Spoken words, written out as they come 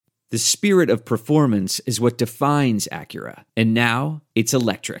The spirit of performance is what defines Acura, and now it's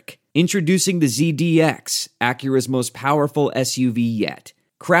electric. Introducing the ZDX, Acura's most powerful SUV yet.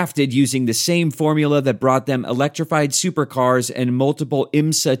 Crafted using the same formula that brought them electrified supercars and multiple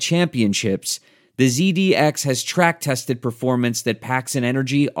IMSA championships, the ZDX has track-tested performance that packs an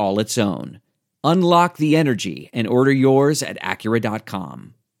energy all its own. Unlock the energy and order yours at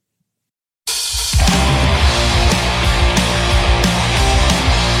Acura.com.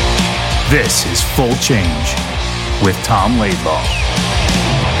 This is Full Change with Tom Laidlaw.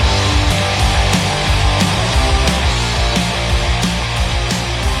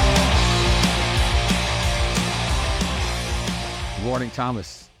 Good morning,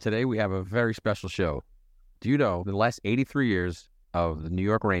 Thomas. Today we have a very special show. Do you know, in the last 83 years of the New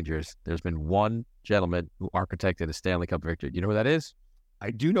York Rangers, there's been one gentleman who architected a Stanley Cup victory. Do you know who that is?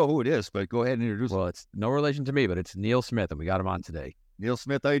 I do know who it is, but go ahead and introduce him. Well, it's no relation to me, but it's Neil Smith, and we got him on today. Neil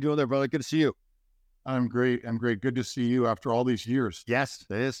Smith, how you doing there, brother? Good to see you. I'm great. Good to see you after all these years. Yes,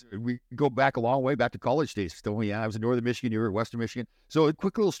 it is. We go back a long way, back to college days. Still, yeah, I was in Northern Michigan, you were in Western Michigan. So a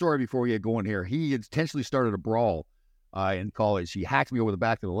quick little story before we get going here. He intentionally started a brawl in college. He hacked me over the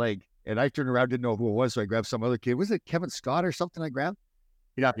back of the leg, and I turned around, didn't know who it was, so I grabbed some other kid. Was it Kevin Scott or something I grabbed?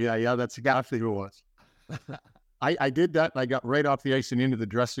 Yeah, that's exactly who it was. I did that, and I got right off the ice and into the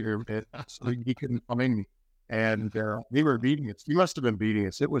dressing room, so he couldn't come in me. And they were beating us. You must have been beating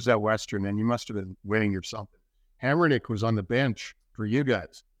us. It was at Western, and you must have been winning or something. Hammernick was on the bench for you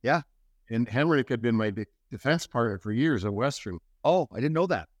guys. Yeah. And Hammernick had been my defense partner for years at Western. Oh, I didn't know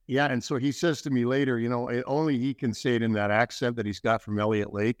that. Yeah, and so he says to me later, only he can say it in that accent that he's got from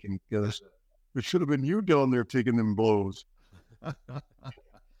Elliott Lake. And he goes, it should have been you down there taking them blows.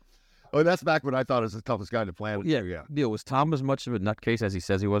 Oh, that's back when I thought it was the toughest guy to play with. Yeah. Neil, was Tom as much of a nutcase as he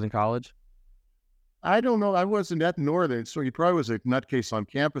says he was in college? I don't know. I wasn't at Northern, so he probably was a nutcase on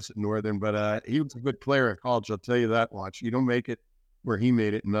campus at Northern, but he was a good player at college. I'll tell you that much. You don't make it where he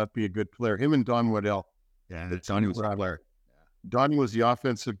made it and not be a good player. Him and Don Waddell. Yeah, Donnie was a good player. Donnie was the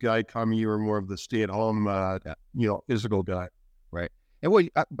offensive guy. Tommy, you were more of the stay-at-home, physical guy. Right. And well,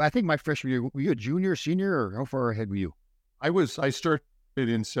 I think my freshman year, were you a junior, senior, or how far ahead were you? I started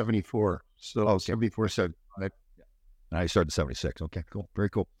in 74. So 74, 75. I started in 76. Okay, cool. Very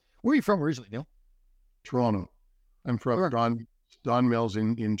cool. Where are you from originally, Neil? Toronto. I'm from Don Mills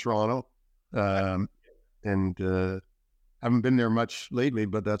in Toronto. And haven't been there much lately,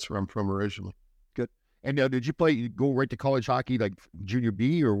 but that's where I'm from originally. Good. And did you go right to college hockey, like junior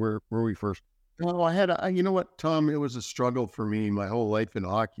B, or where were we first? No, I had, you know what, Tom, it was a struggle for me my whole life in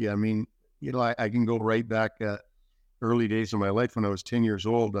hockey. I mean, I can go right back early days of my life when I was 10 years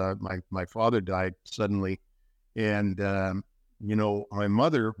old. My father died suddenly. And, my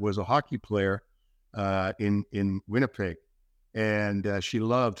mother was a hockey player in Winnipeg, and she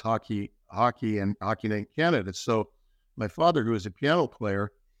loved hockey and Hockey Night in Canada. So my father, who was a piano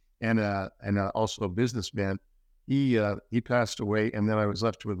player and also a businessman, he passed away, and then I was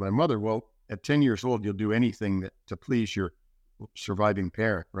left with my mother. Well, at 10 years old, you'll do anything to please your surviving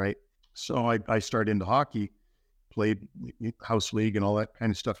parent, right? So I started into hockey, played house league and all that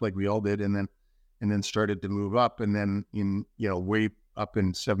kind of stuff like we all did, and then started to move up, and then way up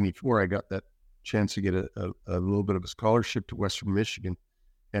in 74, I got that chance to get a little bit of a scholarship to Western Michigan.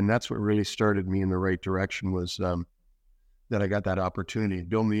 And that's what really started me in the right direction, was that I got that opportunity.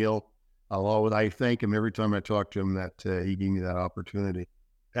 Bill Neal, I thank him every time I talk to him that he gave me that opportunity.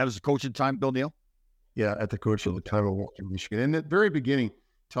 That was the coach at the time, Bill Neal? Yeah, at the coach at the time of Western Michigan. And at the very beginning,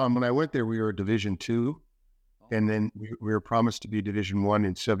 Tom, when I went there, we were Division II, and then we were promised to be Division I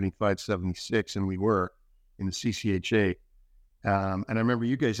in 75, 76, and we were in the CCHA. And I remember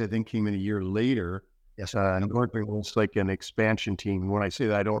you guys, I think, came in a year later. Yes. Northern was like an expansion team. When I say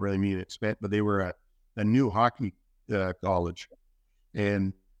that, I don't really mean expand, but they were a new hockey college.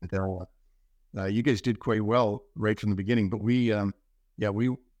 And you guys did quite well right from the beginning. But we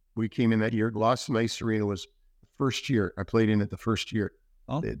came in that year. Lawson Ice Arena was the first year. I played in it the first year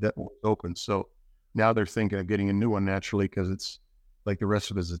that was open. So now they're thinking of getting a new one naturally, because it's like the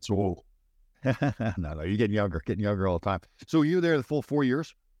rest of us, it's old. No, you're getting younger all the time. So you were there the full 4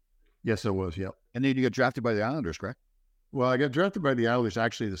 years? Yes, I was, yeah. And then you got drafted by the Islanders, correct? Well, I got drafted by the Islanders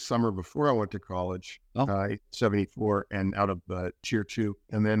actually the summer before I went to college, 74, and out of Tier 2,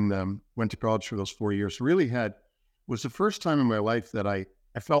 and then went to college for those 4 years. Really was the first time in my life that I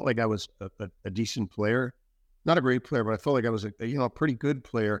felt like I was a decent player. Not a great player, but I felt like I was a pretty good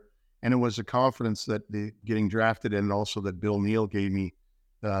player. And it was a confidence that getting drafted, and also that Bill Neal gave me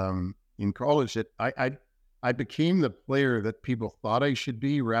in college, that I became the player that people thought I should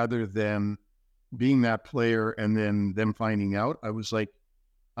be, rather than being that player and then them finding out. I was like,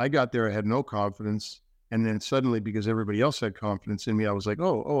 I got there, I had no confidence. And then suddenly, because everybody else had confidence in me, I was like,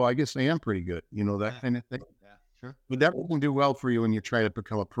 oh, I guess I am pretty good. That kind of thing. Yeah, sure. But that doesn't do well for you when you try to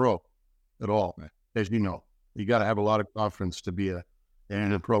become a pro at all. Right. As you know, you got to have a lot of confidence to be a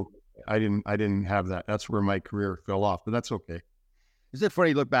pro. I didn't have that. That's where my career fell off, but that's okay. Is it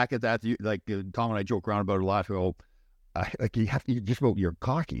funny to look back at that? Tom and I joke around about it a lot. Like you're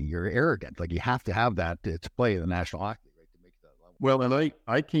cocky, you're arrogant. Like you have to have that to play in the National Hockey League, right, to make that level. Well, and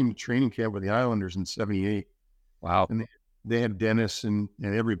I came to training camp with the Islanders in '78. Wow. And they had Dennis and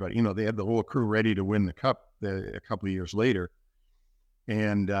everybody. They had the whole crew ready to win the cup a couple of years later.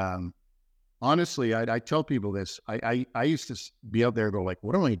 And honestly, I tell people this. I used to be out there and go like,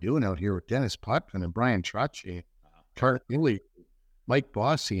 what am I doing out here with Dennis Potvin and Brian Trottier, Tart Illy, Mike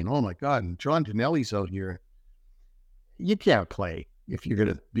Bossy, and oh my God, and John Tonelli's out here. You can't play if you're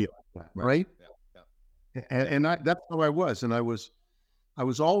going to be like that, right? Yeah. And that's how I was. And I was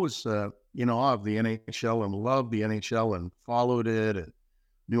always, awe of the NHL and loved the NHL and followed it and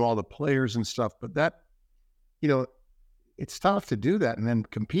knew all the players and stuff. But that, it's tough to do that and then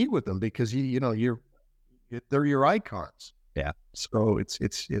compete with them because they're your icons. Yeah. So it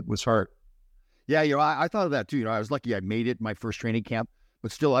was hard. Yeah, I thought of that too. I was lucky I made it my first training camp,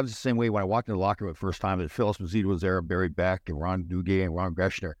 but still I was the same way when I walked into the locker room the first time. That Phil Esposito was there, Barry Beck, and Ron Duguay and Ron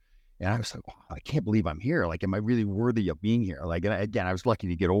Greshner. And I was like, wow, I can't believe I'm here. Like, am I really worthy of being here? Like, and again, I was lucky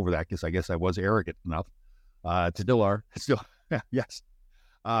to get over that because I guess I was arrogant enough to still are. Still, yes.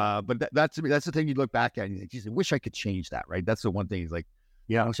 But that's the thing you look back at and you think, geez, I wish I could change that, right? That's the one thing. Is like,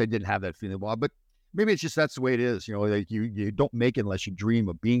 I wish I didn't have that feeling. Well, but maybe it's just that's the way it is. Like you don't make it unless you dream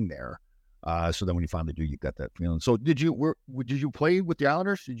of being there. So then when you finally do, you got that feeling. So did you play with the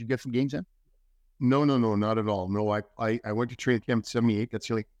Islanders? Did you get some games in? No, not at all. No, I went to training camp in '78. That's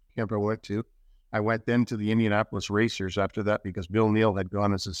the only camp I went to. I went then to the Indianapolis Racers after that because Bill Neal had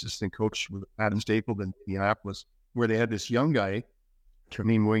gone as assistant coach with Adam Stapleton in Indianapolis, where they had this young guy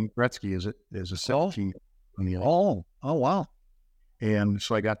named Wayne Gretzky as a 17 on the ice. Oh, wow. And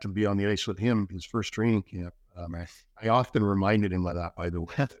so I got to be on the ice with him his first training camp. I often reminded him of that, by the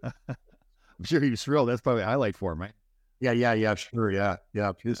way. I'm sure he was thrilled. That's probably a highlight for him, right? Yeah, sure, yeah.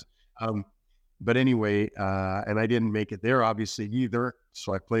 Because, but anyway, and I didn't make it there, obviously, either.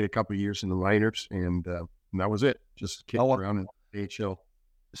 So I played a couple of years in the minors, and that was it. Just kicked around in the AHL.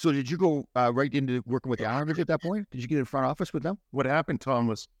 So did you go right into working with the Islanders at that point? Did you get in front office with them? What happened, Tom,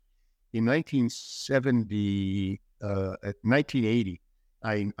 was in 1980,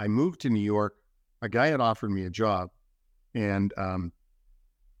 I moved to New York. A guy had offered me a job, and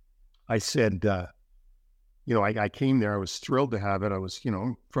I said, I came there. I was thrilled to have it. I was,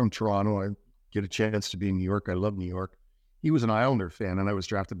 from Toronto. I get a chance to be in New York. I love New York. He was an Islander fan, and I was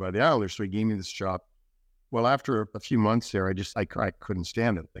drafted by the Islanders, so he gave me this job. Well, after a few months there, I couldn't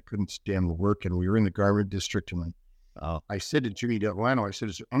stand it. I couldn't stand the work, and we were in the Garment District, and I said to Jimmy Delano, I said,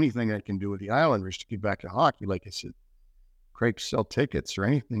 is there anything I can do with the Islanders to get back to hockey? Like I said, Craig, sell tickets or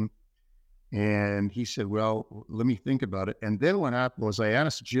anything. And he said, well, let me think about it. And then what happened was I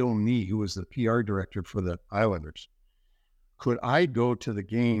asked Jill Nee, who was the PR director for the Islanders, could I go to the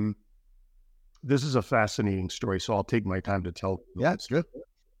game? This is a fascinating story, so I'll take my time to tell. Yeah, it's good.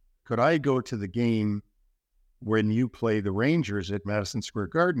 Could I go to the game when you play the Rangers at Madison Square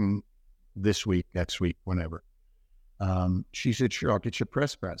Garden this week, next week, whenever? She said, sure, I'll get you a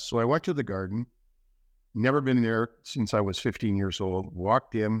press pass. So I went to the Garden, never been there since I was 15 years old,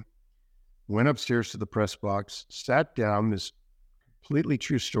 walked in, went upstairs to the press box, sat down, this completely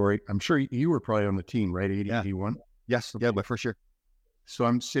true story. I'm sure you were probably on the team, right? 80, 81? Yes, yeah, but for sure. So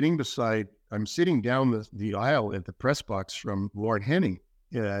I'm sitting down the aisle at the press box from Lauren Henning.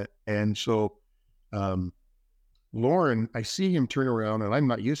 And so Lauren, I see him turn around, and I'm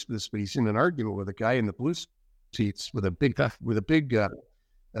not used to this, but he's in an argument with a guy in the blue seats with a big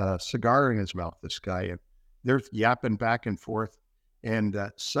cigar in his mouth, this guy. And they're yapping back and forth. And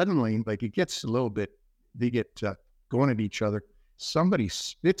suddenly, like it gets a little bit, they get going at each other. Somebody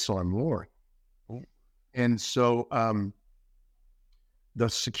spits on Lauren. And so the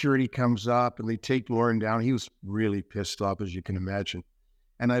security comes up and they take Lauren down. He was really pissed off, as you can imagine.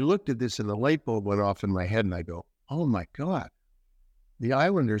 And I looked at this and the light bulb went off in my head and I go, oh my God, the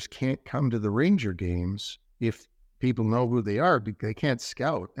Islanders can't come to the Ranger games if people know who they are because they can't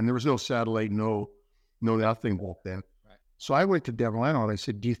scout. And there was no satellite, no nothing back then. Right. So I went to Delano and I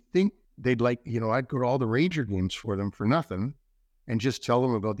said, do you think they'd like, I'd go to all the Ranger games for them for nothing and just tell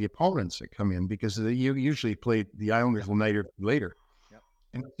them about the opponents that come in because they usually play the Islanders the night or later. Yep.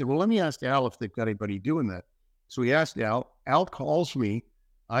 And I said, well, let me ask Al if they've got anybody doing that. So he asked Al calls me.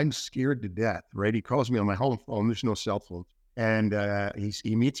 I'm scared to death, right? He calls me on my home phone. There's no cell phone. And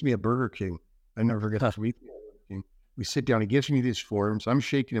he meets me at Burger King. I never forget this meet. We sit down. He gives me these forms. I'm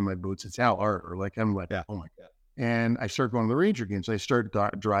shaking in my boots. It's Al Arbor. Like I'm like, oh my god. And I start going to the Ranger games. I start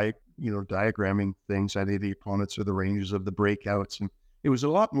diagramming things. I did the opponents or the Rangers of the breakouts, and it was a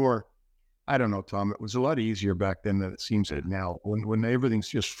lot more. I don't know, Tom. It was a lot easier back then than it seems now. When everything's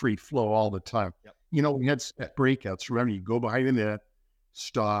just free flow all the time. Yep. You know, we had breakouts. Remember, you go behind the net,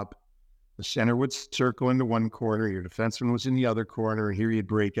 stop. The center would circle into one corner. Your defenseman was in the other corner, and here you'd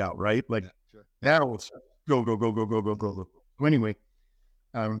break out. Right, like that was go. So anyway,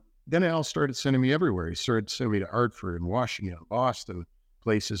 then Al started sending me everywhere. He started sending me to Hartford and Washington, Boston,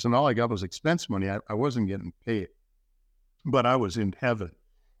 places, and all I got was expense money. I wasn't getting paid, but I was in heaven,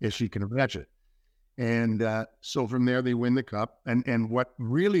 as you can imagine. And so from there, they win the cup. And what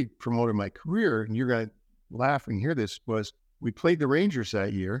really promoted my career, and you're going to laugh and hear this, was we played the Rangers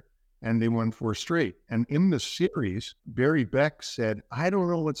that year, and they won 4 straight. And in the series, Barry Beck said, I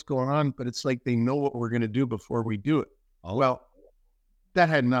don't know what's going on, but it's like they know what we're going to do before we do it. Oh. Well, that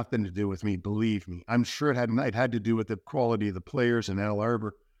had nothing to do with me, believe me. I'm sure it had to do with the quality of the players and Al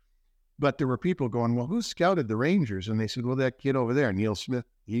Arbor. But there were people going, well, who scouted the Rangers? And they said, well, that kid over there, Neil Smith.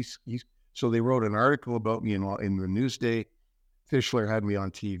 He's So they wrote an article about me in the Newsday. Fischler had me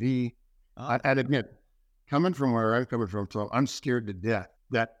on TV. I'd admit, coming from where I'm coming from, Tom, I'm scared to death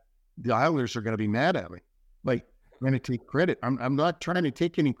that the Islanders are going to be mad at me. Like, I'm going to take credit. I'm not trying to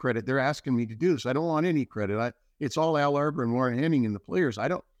take any credit. They're asking me to do this. I don't want any credit. It's all Al Arbor and Warren Henning and the players.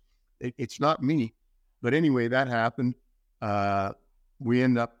 It's not me. But anyway, that happened. We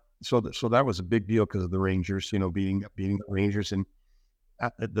end up, so that was a big deal because of the Rangers, beating the Rangers. And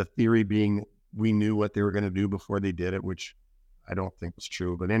the theory being we knew what they were going to do before they did it, which I don't think was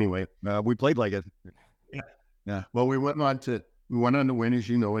true. But anyway, we played like it. Yeah. Well, we went on to win, as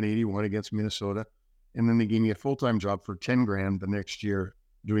you know, in 81 against Minnesota. And then they gave me a full-time job for $10,000 the next year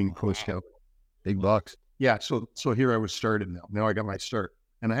doing post scout. Big bucks. Yeah. So here I was started now. Now I got my start.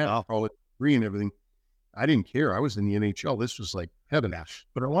 And I had a college degree and everything. I didn't care. I was in the NHL. This was like heaven.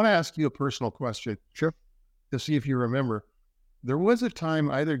 But I want to ask you a personal question. Sure. To see if you remember. There was a time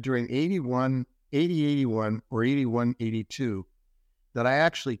either during 80-81 or 81-82 that I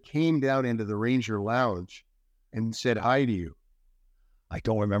actually came down into the Ranger lounge and said hi to you. I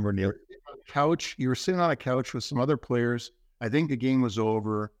don't remember, Neil. You were sitting on a couch with some other players. I think the game was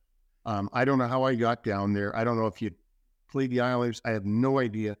over. I don't know how I got down there. I don't know if you played the Islanders. I have no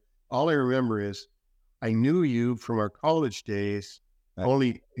idea. All I remember is I knew you from our college days.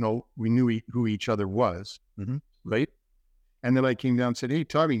 Only, we knew who each other was, right? And then I came down and said, hey,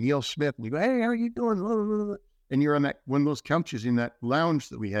 Tommy, Neil Smith. And you go, hey, how are you doing? And you're on that one of those couches in that lounge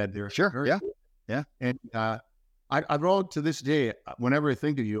that we had there. Sure, yeah. And I wrote to this day, whenever I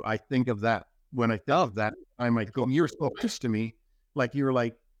think of you, I think of that. When I thought of that, I might go, you're so close to me. Like, you were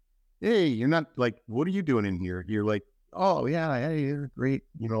like, hey, you're not like, what are you doing in here? You're like, oh, yeah, hey, you're great.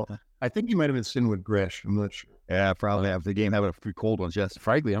 I think you might have been sitting with Gresh. I'm not sure. Yeah, probably have the game having a few cold ones, yes.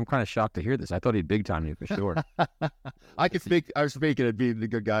 Frankly, I'm kind of shocked to hear this. I thought he'd big time you for sure. I was faking it, being the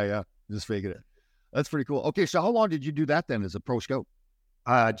good guy. Yeah, just faking it. That's pretty cool. Okay, so how long did you do that then as a pro scout?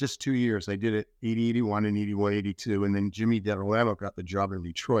 Just 2 years. I did it 80-81 and 81-82. And then Jimmy DeRolano got the job in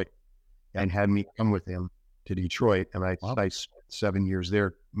Detroit and had me come with him to Detroit. And I spent 7 years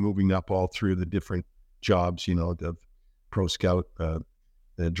there, moving up all through the different jobs, the pro scout,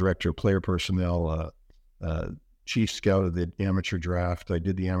 the director of player personnel, chief scout of the amateur draft. I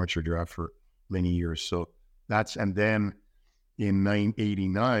did the amateur draft for many years. So and then in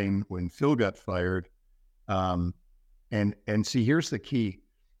 1989, when Phil got fired, and see, here's the key.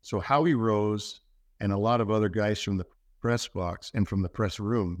 So Howie Rose and a lot of other guys from the press box and from the press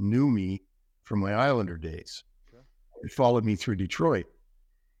room knew me from my Islander days. Okay. It followed me through Detroit.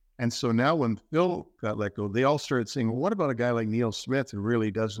 And so now when Phil got let go, they all started saying, well, what about a guy like Neil Smith who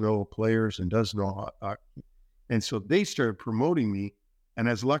really does know players and does know and so they started promoting me. And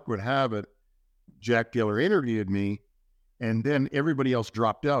as luck would have it, Jack Giller interviewed me. And then everybody else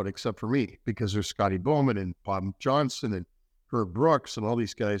dropped out except for me because there's Scotty Bowman and Bob Johnson and Herb Brooks and all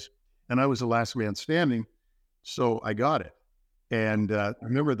these guys. And I was the last man standing. So I got it. And I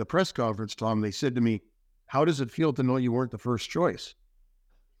remember at the press conference, Tom, they said to me, how does it feel to know you weren't the first choice?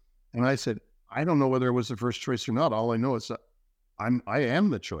 And I said, I don't know whether it was the first choice or not. All I know is that I am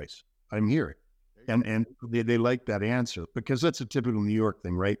the choice. I'm here. And they like that answer because that's a typical New York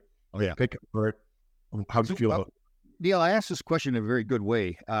thing, right? Oh, yeah. Pick apart. How do you feel about it? Neil, I asked this question in a very good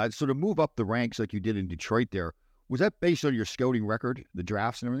way. So to move up the ranks like you did in Detroit there, was that based on your scouting record, the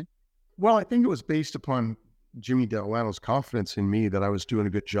drafts and everything? Well, I think it was based upon Jimmy Delano's confidence in me that I was doing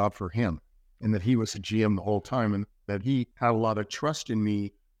a good job for him and that he was the GM the whole time. And that he had a lot of trust in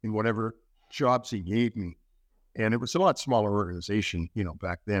me in whatever jobs he gave me. And it was a lot smaller organization,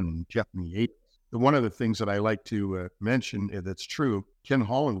 back then, Jeff in the 80s. One of the things that I like to mention that's true, Ken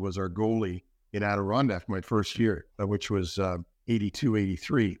Holland was our goalie in Adirondack my first year, which was 82,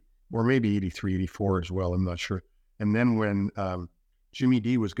 83, or maybe 83, 84 as well. I'm not sure. And then when Jimmy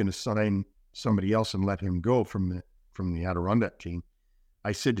D was going to sign somebody else and let him go from the Adirondack team,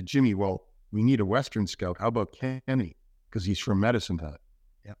 I said to Jimmy, well, we need a Western scout. How about Kenny? Because he's from Medicine Hat.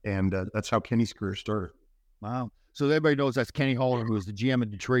 Yep. And that's how Kenny's career started. Wow. So everybody knows that's Kenny Holland, who was the GM in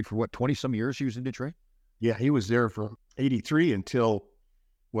Detroit for 20-some years he was in Detroit? Yeah, he was there from 83 until,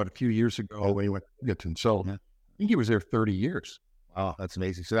 a few years ago when he went to Edmonton. So I think he was there 30 years. Wow, that's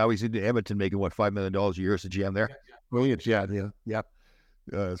amazing. So now he's in Edmonton making, $5 million a year as a GM there? Brilliant, yeah.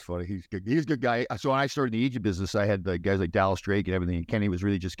 That's funny. He's good. He's a good guy. So when I started the agent business, I had guys like Dallas Drake and everything. And Kenny was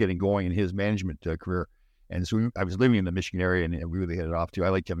really just getting going in his management career. And so I was living in the Michigan area, and we really hit it off too. I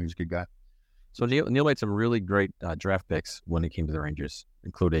liked him. He was a good guy. So Neil made some really great draft picks when it came to the Rangers,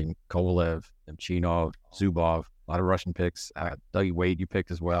 including Kovalev, Nemchinov, Zubov, a lot of Russian picks. Dougie Wade you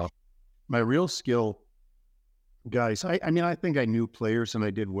picked as well. My real skill, guys, I think I knew players and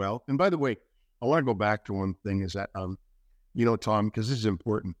I did well. And by the way, I want to go back to one thing is that, Tom, because this is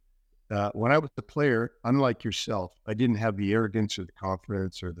important. When I was a player, unlike yourself, I didn't have the arrogance or the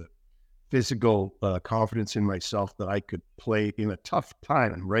confidence or the physical confidence in myself that I could play in a tough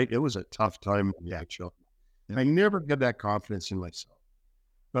time, right? It was a tough time in the NHL. And I never had that confidence in myself.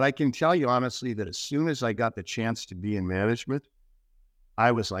 But I can tell you honestly that as soon as I got the chance to be in management,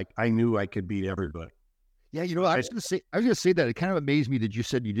 I was like, I knew I could beat everybody. Yeah, I was going to say that. It kind of amazed me that you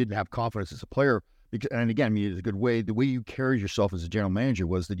said you didn't have confidence as a player. Because, and again, it's a good way. The way you carried yourself as a general manager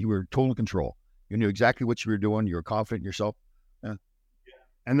was that you were in total control. You knew exactly what you were doing. You were confident in yourself. Yeah.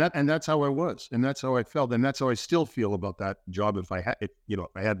 And that's how I was, and that's how I felt, and that's how I still feel about that job. If I had, if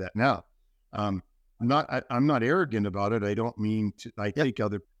I had that now, I'm not arrogant about it. I don't mean to. I take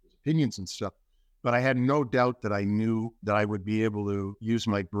other opinions and stuff, but I had no doubt that I knew that I would be able to use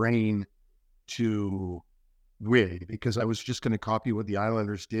my brain to win because I was just going to copy what the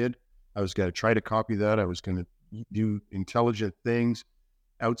Islanders did. I was going to try to copy that. I was going to do intelligent things,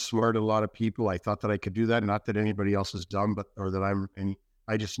 outsmart a lot of people. I thought that I could do that. Not that anybody else is dumb, or that I'm any.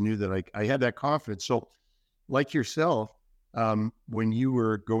 I just knew that I had that confidence. So like yourself, when you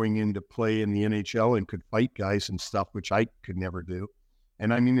were going in to play in the NHL and could fight guys and stuff, which I could never do.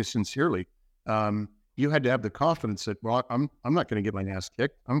 And I mean this sincerely, you had to have the confidence that, well, I'm not going to get my ass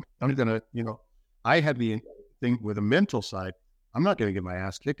kicked. I'm going to, I had the thing with a mental side. I'm not going to get my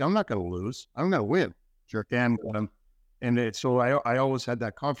ass kicked. I'm not going to lose. I'm going to win. Sure. So I always had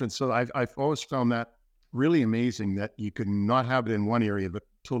that confidence. So I've always found that really amazing that you could not have it in one area, but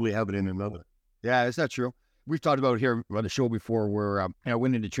totally have it in another. Yeah, is that true? We've talked about it here on the show before where I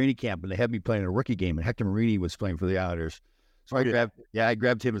went into training camp and they had me playing a rookie game and Hector Marini was playing for the Islanders. So I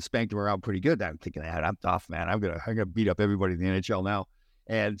grabbed him and spanked him around pretty good. I'm thinking, I'm tough, man. I'm gonna beat up everybody in the NHL now.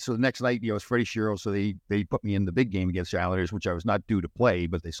 And so the next night, it's Freddie Shero. So they put me in the big game against the Islanders, which I was not due to play,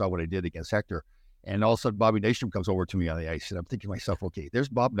 but they saw what I did against Hector. And all of a sudden, Bobby Nystrom comes over to me on the ice, and I'm thinking to myself, okay, there's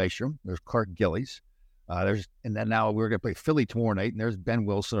Bob Nystrom, there's Clark Gillies, and then now we're going to play Philly tomorrow night, and there's Ben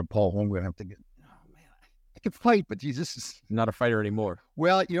Wilson and Paul Holmgren. I'm thinking, oh man, I can fight, but Jesus, is not a fighter anymore.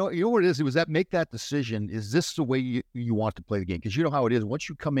 Well, you know what it is. It was make that decision. Is this the way you want to play the game? Because you know how it is. Once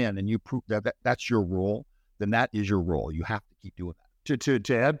you come in and you prove that's your role, then that is your role. You have to keep doing that.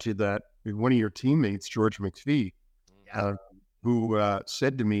 To add to that, one of your teammates, George McPhee, who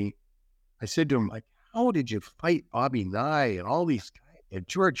said to me, I said to him, like, how did you fight Bobby Nye and all these guys? And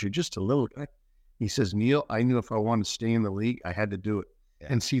George, you're just a little guy. He says, Neil, I knew if I wanted to stay in the league, I had to do it. Yeah.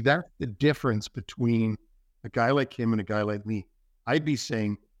 And see, that's the difference between a guy like him and a guy like me. I'd be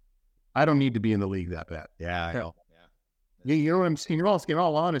saying, I don't need to be in the league that bad. Yeah, I know. Yeah. You know what I'm saying? In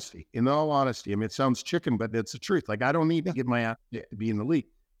all honesty, I mean, it sounds chicken, but it's the truth. Like, I don't need to get my ass to be in the league.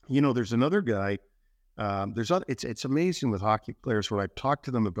 There's another guy. It's amazing with hockey players when I talk to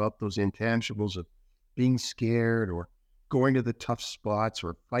them about those intangibles of being scared or going to the tough spots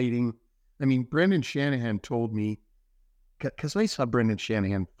or fighting. I mean, Brendan Shanahan told me, because I saw Brendan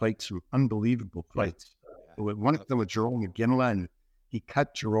Shanahan fight some unbelievable fights. One of them with Jerome Ginla, and he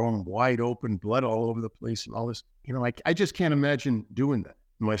cut Jerome wide open, blood all over the place and all this. I just can't imagine doing that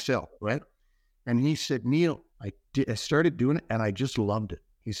myself, right? And he said, Neil, I started doing it and I just loved it.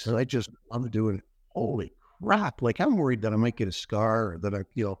 He said, I just love doing it. Holy crap. Like, I'm worried that I might get a scar or that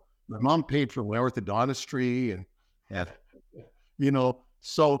my mom paid for my orthodontistry and,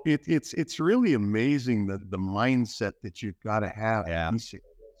 so it's really amazing the mindset that you've got to have. Yeah.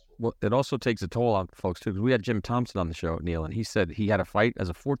 Well, it also takes a toll on folks too, because we had Jim Thompson on the show, Neil, and he said he had a fight as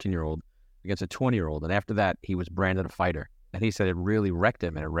a 14-year-old against a 20-year-old, and after that, he was branded a fighter. And he said it really wrecked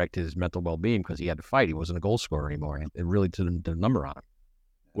him, and it wrecked his mental well-being because he had to fight. He wasn't a goal scorer anymore, and it really did a number on him.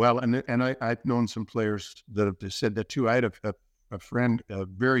 Well, and I've known some players that have said that too. I had a friend, a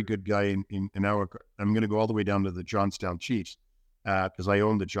very good guy in our. I'm going to go all the way down to the Johnstown Chiefs because I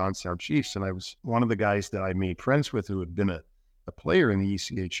owned the Johnstown Chiefs, and I was one of the guys that I made friends with who had been a player in the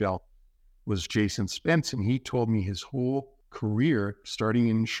ECHL was Jason Spence, and he told me his whole career, starting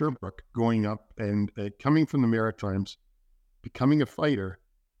in Sherbrooke, going up and coming from the Maritimes, becoming a fighter,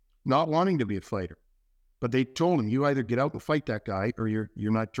 not wanting to be a fighter. But they told him, you either get out and fight that guy or you're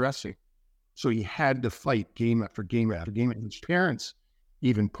not dressing. So he had to fight game after game after game. And his parents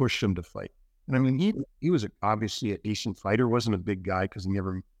even pushed him to fight. And I mean, he was obviously a decent fighter, wasn't a big guy because he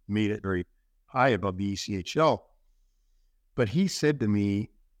never made it very high above the ECHL. But he said to me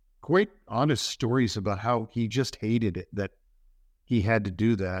quite honest stories about how he just hated it, that he had to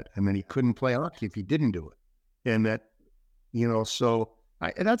do that. And then he couldn't play hockey if he didn't do it. And that, so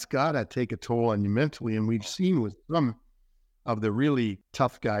that's got to take a toll on you mentally. And we've seen with some of the really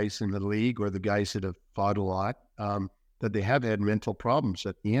tough guys in the league or the guys that have fought a lot, that they have had mental problems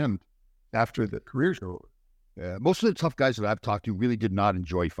at the end after the careers are over. Most of the tough guys that I've talked to really did not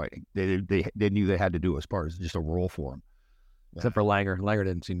enjoy fighting. They knew they had to do it as part of just a role for them. Except for Langer. Langer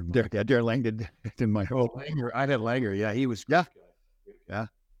didn't seem to. Darren Lang didn't mind. Oh, Langer. I had Langer. Yeah, he was. Yeah.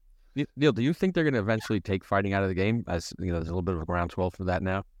 Neil, do you think they're going to eventually take fighting out of the game? As there's a little bit of a groundswell for that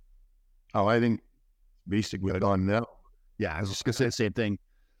now. Oh, I think basically gone now. Yeah, I was just going to say the same thing.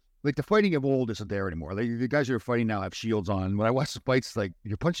 Like the fighting of old isn't there anymore. Like, the guys who are fighting now have shields on. When I watch the fights, like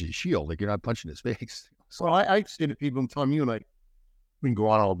you're punching his shield, like you're not punching his face. So I say to people, Tom, you and I, we can go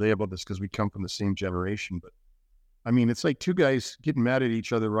on all day about this because we come from the same generation. But I mean, it's like two guys getting mad at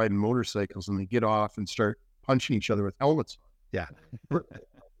each other riding motorcycles, and they get off and start punching each other with helmets on. Yeah.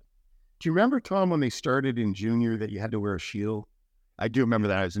 Do you remember, Tom, when they started in junior that you had to wear a shield? I do remember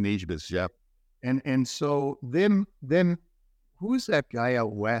that. I was in age business, yeah. And so then who was that guy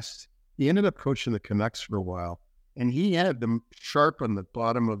out west? He ended up coaching the Canucks for a while, and he had them sharp on the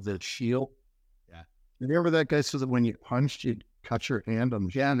bottom of the shield. Yeah. You remember that guy so that when you punched, you'd cut your hand on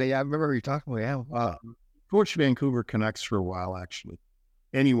the shield? Yeah, I remember you talking about. Yeah. Coached Vancouver Canucks for a while, actually.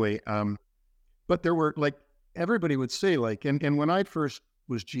 Anyway, but there were, like, everybody would say, like, and when I first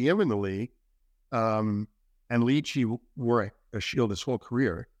was GM in the league, and Leachy wore a shield his whole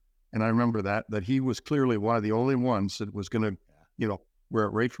career. And I remember that he was clearly one of the only ones that was going to, wear it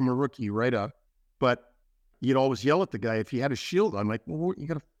right from a rookie right up. But you'd always yell at the guy if he had a shield on, like, well, you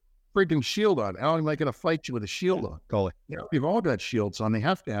got a freaking shield on. How am I going to fight you with a shield on? Totally. We've all got shields on. They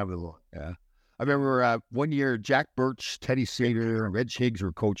have to have them on. Yeah. I remember one year, Jack Birch, Teddy Sater, and Red Higgs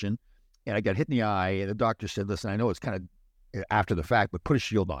were coaching, and I got hit in the eye, and the doctor said, listen, I know it's kind of after the fact, but put a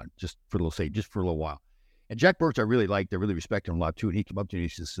shield on just for a little while. And Jack Birch, I really liked. I really respect him a lot too. And he came up to me, he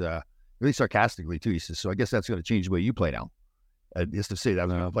says, really sarcastically too. He says, so I guess that's going to change the way you play now. Just to say that I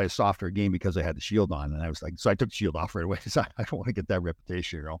was going to play a softer game because I had the shield on. And I was like, so I took the shield off right away. So I don't want to get that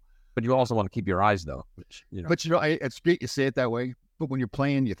reputation, But you also want to keep your eyes though. Which, But it's great you say it that way. But when you're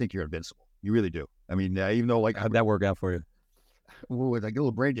playing, you think you're invincible. You really do. I mean, even though like how'd that work out for you? Ooh, like a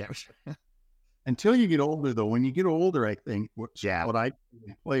little brain damage. Until you get older, though, when you get older, I think what I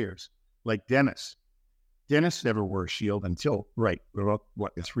players like Dennis never wore a shield until about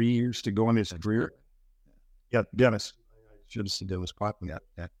 3 years to go in his career. Yeah, Dennis. I should have said Dennis Potvin.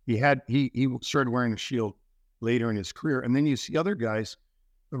 Yeah. He started wearing a shield later in his career, and then you see other guys,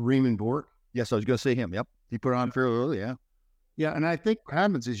 Raymond Bourque. Yes, I was going to say him. Yep, he put it on fairly early. Yeah, yeah, and I think what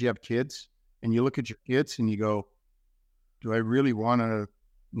happens is you have kids, and you look at your kids, and you go, "Do I really want to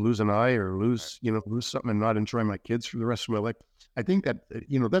lose an eye or lose something and not enjoy my kids for the rest of my life?" I think that,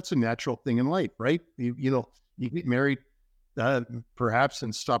 that's a natural thing in life, right? You get married, perhaps,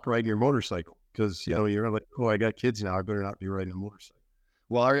 and stop riding your motorcycle because, you're like, oh, I got kids now. I better not be riding a motorcycle.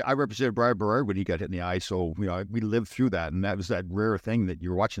 Well, I represented Brian Berard when he got hit in the eye. So, we lived through that. And that was that rare thing that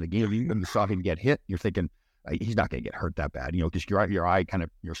you're watching the game, you saw him get hit. You're thinking, he's not going to get hurt that bad, because your eye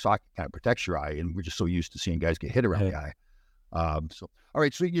your socket kind of protects your eye. And we're just so used to seeing guys get hit around the eye. All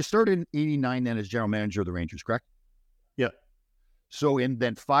right. So you started in 1989 then as general manager of the Rangers, correct? Yeah. So in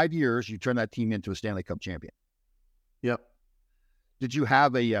then 5 years, you turned that team into a Stanley Cup champion. Yep. Did you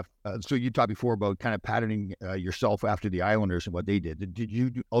have so you talked before about kind of patterning yourself after the Islanders and what they did. Did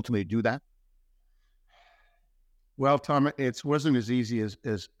you ultimately do that? Well, Tom, it wasn't as easy as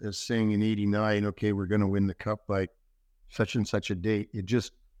saying in 89, okay, we're going to win the cup by such and such a date.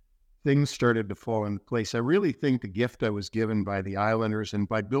 things started to fall into place. I really think the gift I was given by the Islanders and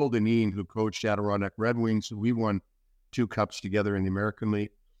by Bill Dineen, who coached Adirondack Red Wings, we won 2 cups together in the American League.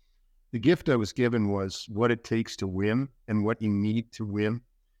 The gift I was given was what it takes to win and what you need to win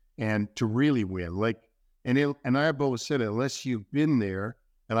and to really win. And I've always said, unless you've been there,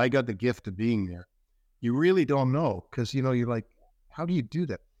 and I got the gift of being there, you really don't know, because, you're like, how do you do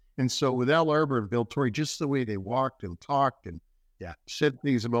that? And so with Al Arbour and Bill Torrey, just the way they walked and talked and said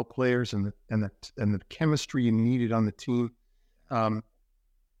things about players and the chemistry you needed on the team. And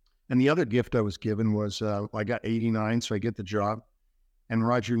the other gift I was given was I got 89, so I get the job. And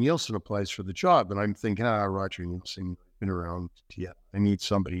Roger Nielsen applies for the job. And I'm thinking, Roger Nielsen, been around. Yeah, I need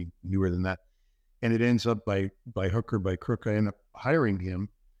somebody newer than that. And it ends up by hook or by crook, I end up hiring him.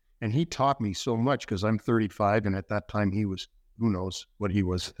 And he taught me so much, because I'm 35. And at that time he was, who knows what he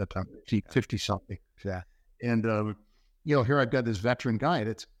was at that time, 50 something. Yeah. And, here I've got this veteran guy.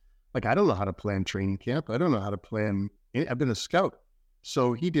 It's like, I don't know how to plan training camp. I don't know how to plan. I've been a scout.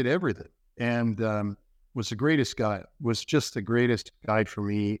 So he did everything. And, was the greatest guy, was just the greatest guy for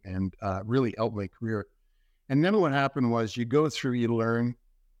me, and really helped my career. And then what happened was, you go through, you learn,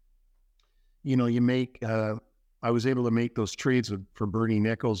 you make, I was able to make those trades for Bernie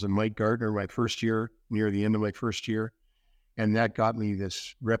Nichols and Mike Gardner my first year, near the end of my first year. And that got me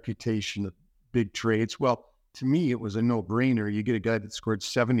this reputation of big trades. Well, to me, it was a no-brainer. You get a guy that scored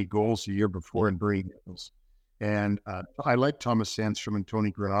 70 goals the year before in Bernie Nichols. And I like Thomas Sandstrom and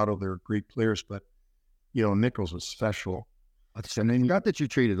Tony Granato. They're great players, but Nichols was special. And then not that you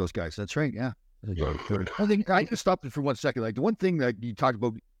traded those guys. That's right. Yeah. I think I can stop it for 1 second. Like, the one thing that you talked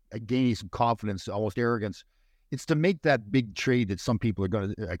about, gaining some confidence, almost arrogance, it's to make that big trade that some people are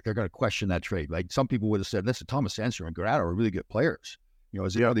going to, they're going to question that trade. Like, some people would have said, listen, Thomas Sandstrom and Granato are really good players.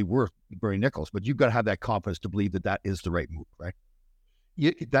 Is it really worth Bernie Nichols? But you've got to have that confidence to believe that is the right move, right?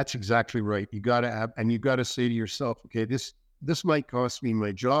 Yeah, that's exactly right. You got to have, and you got to say to yourself, okay, this might cost me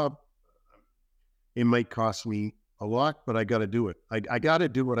my job. It might cost me a lot, but I got to do it. I got to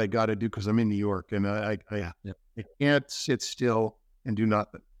do what I got to do, because I'm in New York, and I can't sit still and do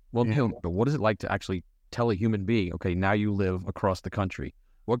nothing. Well, but what is it like to actually tell a human being, okay, now you live across the country?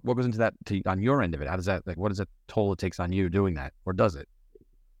 What goes into that on your end of it? How does that, what is the toll it takes on you doing that, or does it?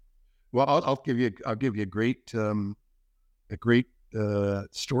 Well, I'll give you a great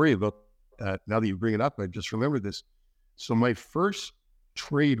story about that. Now that you bring it up, I just remembered this. So my first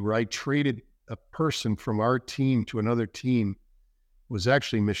trade, where I traded a person from our team to another team, was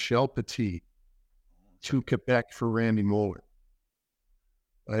actually Michel Petit to Quebec for Randy Moeller.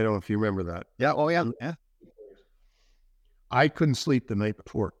 I don't know if you remember that. Yeah. Oh, yeah. Yeah. I couldn't sleep the night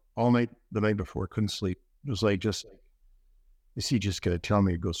before. All night the night before, couldn't sleep. It was like, is he just going to tell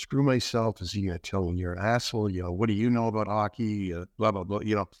me to go screw myself? Is he going to tell me you're an asshole? What do you know about hockey? Blah, blah,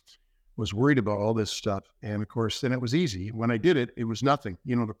 blah. Was worried about all this stuff. And of course, then it was easy. When I did it, it was nothing.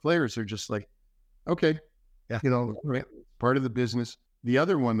 The players are just like, okay, right, part of the business. The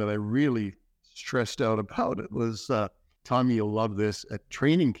other one that I really stressed out about it was, Tommy, you'll love this. At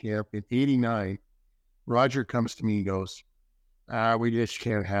training camp in '89, Roger comes to me and goes, we just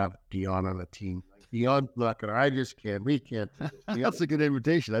can't have Dion on the team. Dion's not going to, I just can't, we can't. That's a good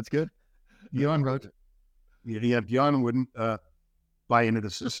invitation. That's good. Dion wrote, Dion wouldn't buy into the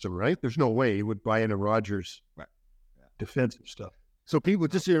system, right? There's no way he would buy into Rogers' defensive stuff. So people,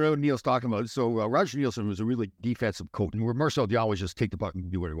 just so you know what Neil's talking about, so Roger Nielsen was a really defensive coach, and where Marcel Dion was just take the puck and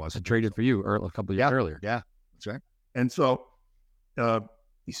do what he wants. I traded for you a couple of years earlier. Yeah, that's right. And so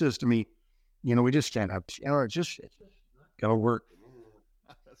he says to me, we just can't have, it's just got to work.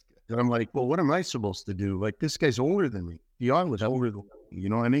 That's good. And I'm like, well, what am I supposed to do? Like, this guy's older than me. Dion was older than me,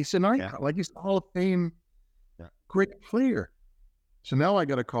 and he said, like, he's a Hall of Fame great player. So now I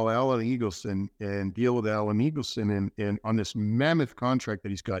got to call Alan Eagleson and deal with Alan Eagleson and on this mammoth contract that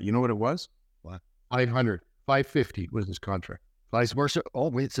he's got. You know what it was? What? 550 was his contract. Oh,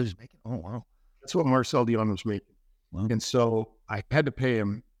 wait, so he's making, oh, wow. That's what Marcel Dion was making. Wow. And so I had to pay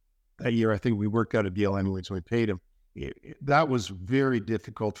him that year. I think we worked out a deal anyway, so we paid him. That was very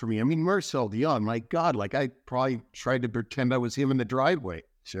difficult for me. I mean, Marcel Dion, my God, like I probably tried to pretend I was him in the driveway.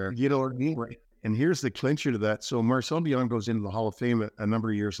 Sure. You know what I mean? Right. And here's the clincher to that. So Marcel Dion goes into the Hall of Fame a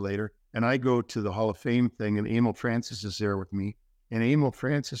number of years later, and I go to the Hall of Fame thing, and Emil Francis is there with me. And Emil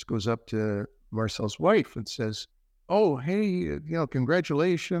Francis goes up to Marcel's wife and says, oh, hey,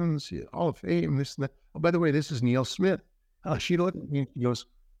 congratulations, Hall of Fame, this and that. Oh, by the way, this is Neil Smith. She looked at me and she goes,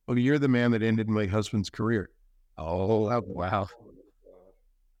 oh, you're the man that ended my husband's career. Oh, wow.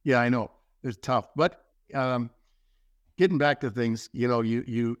 Yeah, I know. It's tough. But getting back to things, you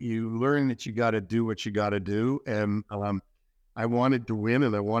learn that you got to do what you got to do. And I wanted to win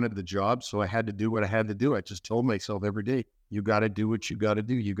and I wanted the job, so I had to do what I had to do. I just told myself every day, you got to do what you got to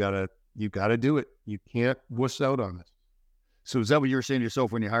do. You got to do it. You can't wuss out on this. So is that what you were saying to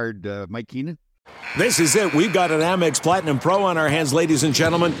yourself when you hired Mike Keenan? This is it. We've got an Amex Platinum Pro on our hands, ladies and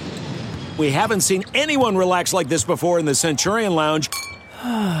gentlemen. We haven't seen anyone relax like this before in the Centurion Lounge.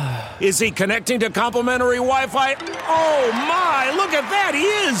 Is he connecting to complimentary Wi-Fi? Oh, my. Look at that. He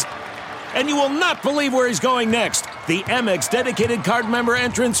is. And you will not believe where he's going next. The Amex dedicated card member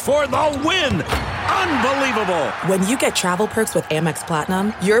entrance for the win. Unbelievable. When you get travel perks with Amex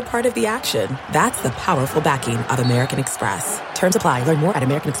Platinum, you're part of the action. That's the powerful backing of American Express. Terms apply. Learn more at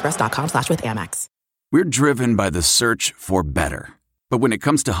americanexpress.com/withAmex. We're driven by the search for better. But when it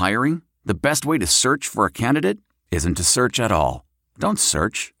comes to hiring, the best way to search for a candidate isn't to search at all. Don't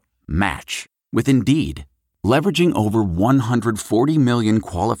search. Match. With Indeed. Leveraging over 140 million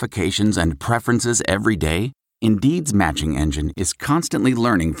qualifications and preferences every day, Indeed's matching engine is constantly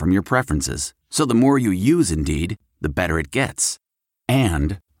learning from your preferences. So the more you use Indeed, the better it gets.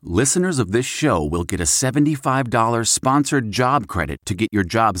 And listeners of this show will get a $75 sponsored job credit to get your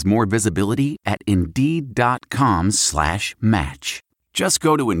jobs more visibility at Indeed.com/match. Just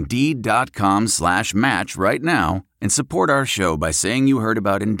go to Indeed.com/match right now and support our show by saying you heard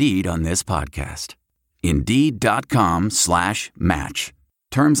about Indeed on this podcast. Indeed.com/match.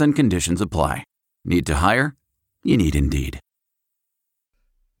 Terms and conditions apply. Need to hire? You need Indeed.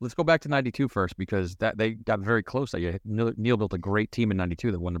 Let's go back to 92 first, because they got very close. Neil built a great team in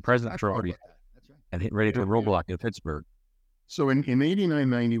 92 that won the President's Trophy and hit ready to roadblock in Pittsburgh. So in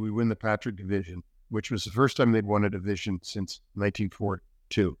 89-90, we win the Patrick Division, which was the first time they'd won a division since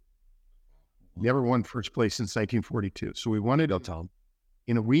 1942. Never won first place since 1942. So we won it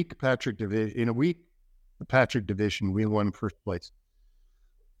in a week. The Patrick Division, we won first place.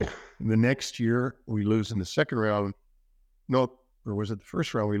 The next year, we lose in the second round. No, or was it the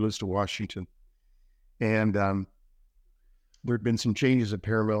first round? We lose to Washington. And there'd been some changes at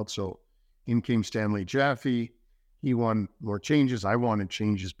Paramount. So in came Stanley Jaffe. He wanted more changes. I wanted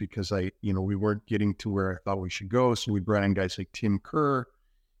changes because we weren't getting to where I thought we should go. So we brought in guys like Tim Kerr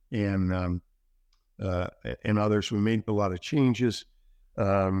and others. We made a lot of changes.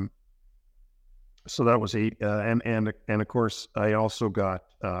 So that was eight. And of course, I also got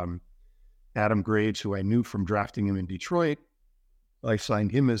Adam Graves, who I knew from drafting him in Detroit. I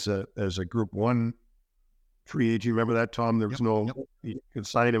signed him as a Group 1 free agent. Remember that, Tom? There was you could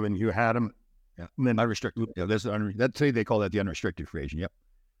sign him and you had him. Yeah, and then unrestricted. Yeah, that's they call that the unrestricted free agent. Yep.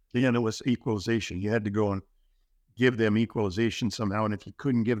 Yeah, and it was equalization. You had to go and give them equalization somehow, and if you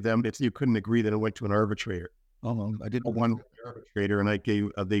couldn't give them, if you couldn't agree, then it went to an arbitrator. Oh, I did one arbitrator, and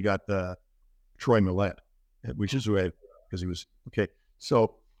they got Troy Millette, which is right because he was okay.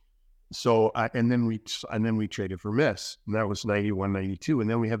 And then we traded for Mess, and that was 91, 92, and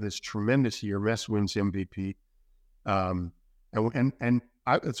then we have this tremendous year. Mess wins MVP,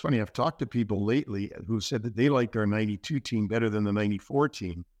 it's funny. I've talked to people lately who said that they liked our 92 team better than the 94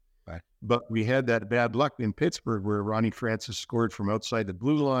 team. Right. But we had that bad luck in Pittsburgh where Ronnie Francis scored from outside the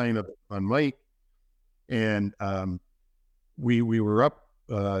blue line on Mike. And we were up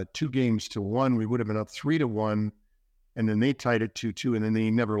 2-1. We would have been up 3-1. And then they tied it 2-2. And then they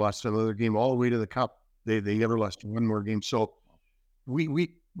never lost another game all the way to the Cup. They never lost one more game. So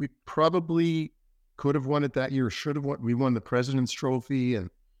we probably could have won it that year, should have won. We won the President's Trophy,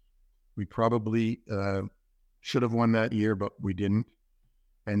 and we probably should have won that year, but we didn't.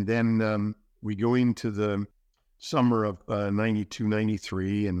 And then we go into the summer of 92,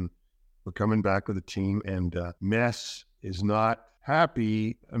 93, and we're coming back with a team, and Mess is not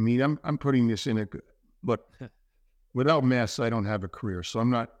happy. I mean, I'm putting this in but without Mess, I don't have a career, so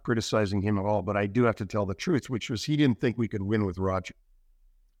I'm not criticizing him at all, but I do have to tell the truth, which was he didn't think we could win with Roger.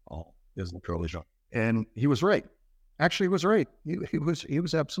 Oh, isn't totally sure. And he was right. Actually, he was right. He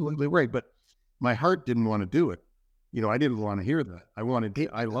was absolutely right. But my heart didn't want to do it. I didn't want to hear that.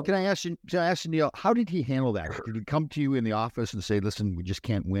 Can I ask you, Neil, how did he handle that? Did he come to you in the office and say, "Listen, we just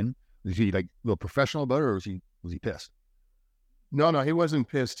can't win"? Was he like a little professional about it, or was he pissed? No, he wasn't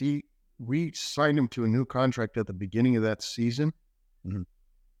pissed. We signed him to a new contract at the beginning of that season.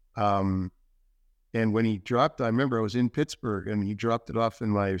 Mm-hmm. And when he dropped, I remember I was in Pittsburgh, and he dropped it off in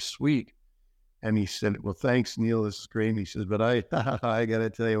my suite. And he said, "Well, thanks, Neil. This is great." And he says, "But I got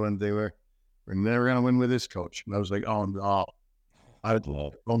to tell you one thing, we're never going to win with this coach." And I was like, "Oh, no.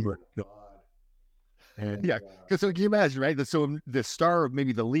 Oh, my God." And, yeah, because can you imagine, right? So the star of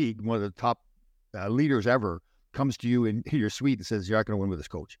maybe the league, one of the top leaders ever, comes to you in your suite and says, "You're not going to win with this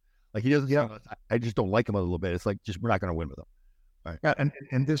coach." Like he doesn't. Yeah, I just don't like him a little bit. It's like we're not going to win with him. Right. Yeah,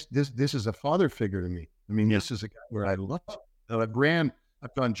 and this is a father figure to me. I mean, this is a guy where I love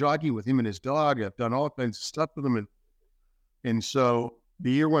I've gone jogging with him and his dog. I've done all kinds of stuff with him. And so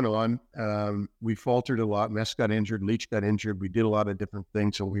the year went on. We faltered a lot. Mess got injured. Leach got injured. We did a lot of different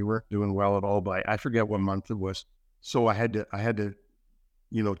things. So we weren't doing well at all. But I forget what month it was. So I had to,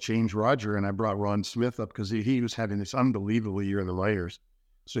 change Roger. And I brought Ron Smith up because he was having this unbelievable year in the minors.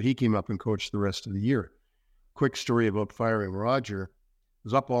 So he came up and coached the rest of the year. Quick story about firing Roger.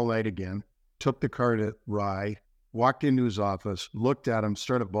 Was up all night again. Took the car to Rye. Walked into his office, looked at him,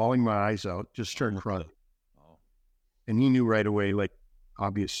 started bawling my eyes out, just started crying. And he knew right away, like,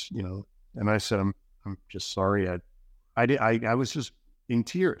 obvious, and I said, I'm just sorry. I was just in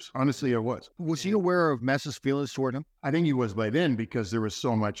tears. Honestly, I was. Was he aware of Mess's feelings toward him? I think he was by then because there was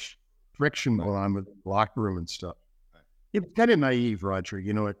so much friction going on with the locker room and stuff. It was kind of naive, Roger,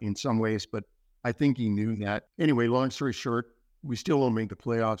 in some ways, but I think he knew that. Anyway, long story short, we still won't make the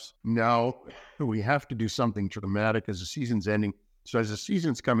playoffs. Now we have to do something dramatic as the season's ending. So as the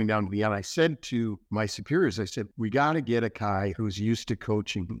season's coming down to the end, I said to my superiors, I said, we got to get a guy who's used to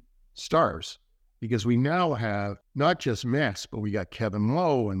coaching stars because we now have not just Mess, but we got Kevin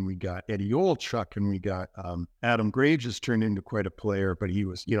Lowe and we got Eddie Olchuk and we got Adam Graves has turned into quite a player, but he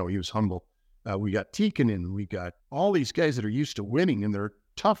was humble. We got Tikkanen. We got all these guys that are used to winning and they're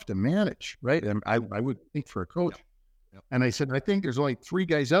tough to manage, right? And I would think for a coach. Yep. And I said, I think there's only 3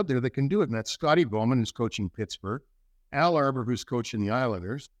 guys out there that can do it. And that's Scotty Bowman, who's coaching Pittsburgh, Al Arbor, who's coaching the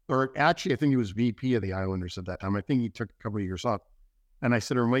Islanders, or actually, I think he was VP of the Islanders at that time. I think he took a couple of years off. And I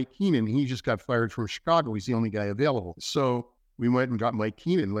said, or Mike Keenan, he just got fired from Chicago. He's the only guy available. So we went and got Mike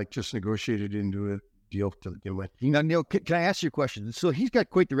Keenan, just negotiated into a deal to get Mike Keenan. Now, Neil, can I ask you a question? So he's got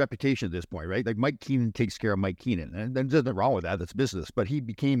quite the reputation at this point, right? Like Mike Keenan takes care of Mike Keenan. And there's nothing wrong with that. That's business. But he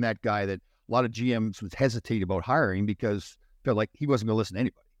became that guy that a lot of GMs would hesitate about hiring because felt like he wasn't going to listen to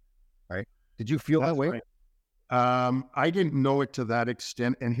anybody, right? Did you feel that way? Right. I didn't know it to that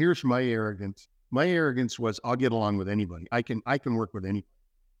extent. And here's my arrogance. My arrogance was I'll get along with anybody. I can work with anybody.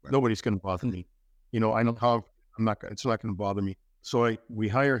 Right. Nobody's going to bother me. I know how it's not going to bother me. So we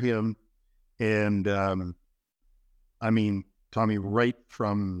hire him. And Tommy, right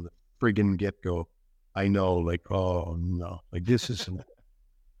from the friggin' get-go, I know oh no, this is,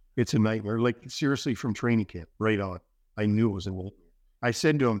 it's a nightmare. Seriously, from training camp, right on. I knew it was a nightmare. I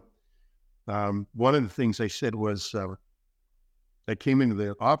said to him, one of the things I said was, I came into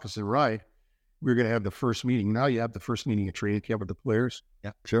the office in Rye, we were going to have the first meeting. Now you have the first meeting at training camp with the players.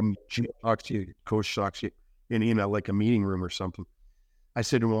 Yeah, sure. Jim talks to you, coach talks to you in like a meeting room or something. I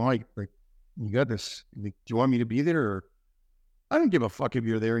said to him, well, you got this. Do you want me to be there? Or I don't give a fuck if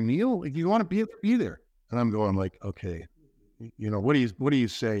you're there, Neil. If you want to be there. And I'm going okay, what do you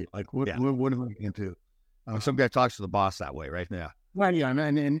say? What am I going to do? Some guy talks to the boss that way, right? Yeah. Well, yeah,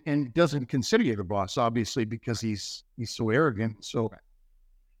 and doesn't consider you the boss, obviously, because he's so arrogant. So, right.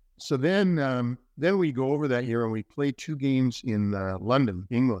 So then we go over that year and we play 2 games in London,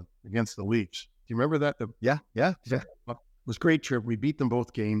 England, against the Leafs. Do you remember that? Yeah. It was a great trip. We beat them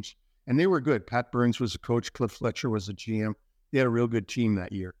both games, and they were good. Pat Burns was the coach. Cliff Fletcher was the GM. They had a real good team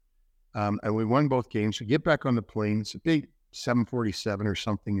that year. And we won both games. We get back on the plane. It's a big 747 or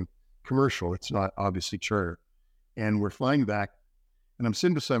something commercial. It's not obviously charter. And we're flying back. And I'm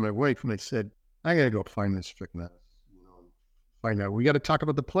sitting beside my wife, and I said, I got to go find this freaking find out. We got to talk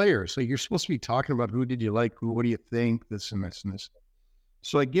about the players. So you're supposed to be talking about who did you like, what do you think, this and this and this.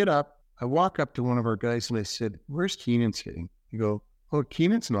 So I get up, I walk up to one of our guys, and I said, where's Keenan sitting? He go, oh,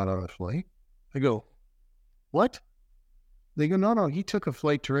 Keenan's not on a flight. I go, what? They go, no, he took a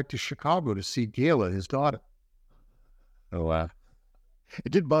flight direct to Chicago to see Gayla, his daughter. Oh, wow.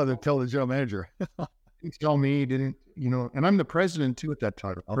 It didn't bother to tell the general manager. He tell me, he didn't, and I'm the president too at that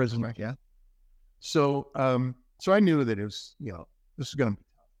time. President, yeah. So, so I knew that it was, this is going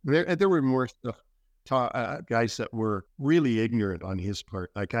to, there were more guys that were really ignorant on his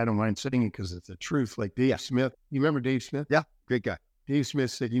part. I don't mind saying it because it's the truth. Like Dave Smith. You remember Dave Smith? Yeah, great guy. Dave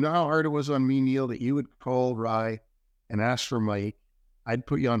Smith said, you know how hard it was on me, Neil, that you would call Rye and ask for Mike. I'd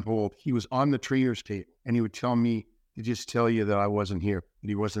put you on hold. He was on the trainer's table, and he would tell me to just tell you that I wasn't here, that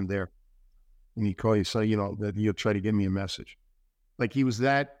he wasn't there. And he'd call you, so that he'll try to give me a message. Like he was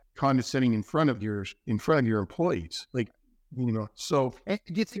that condescending in front of your employees. So. And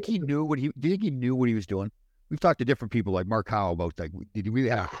do you think he knew what he was doing? We've talked to different people like Mark Howe about did he really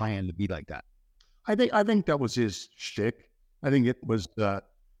have a plan to be like that? I think that was his shtick. I think it was.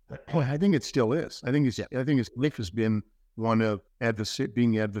 I think it still is. I think his life has been one of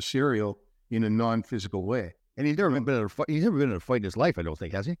being adversarial in a non-physical way. And he's never been in a fight. He's never been in a fight in his life, I don't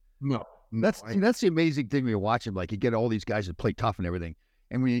think, has he? No. That's the amazing thing when you watch him. Like you get all these guys that play tough and everything.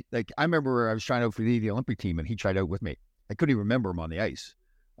 And I remember I was trying out for the Olympic team, and he tried out with me. I couldn't even remember him on the ice.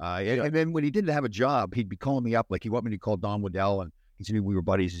 And then when he didn't have a job, he'd be calling me up. Like, he wanted me to call Don Waddell, and he said we were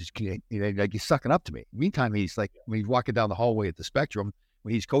buddies. He's sucking up to me. Meantime, he's like, when he's walking down the hallway at the Spectrum,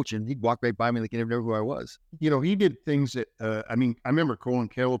 when he's coaching, he'd walk right by me like he never knew who I was. He did things that, I remember Colin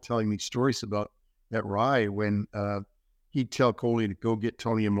Carroll telling me stories about at Rye when he'd tell Coley to go get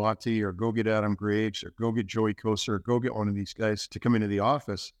Tony Amlati or go get Adam Graves or go get Joey Kosa or go get one of these guys to come into the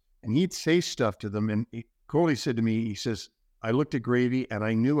office. And he'd say stuff to them. And Coley said to me, he says, I looked at Gravy and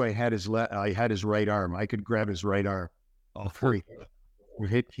I knew I had his right arm. I could grab his right arm. Oh, free.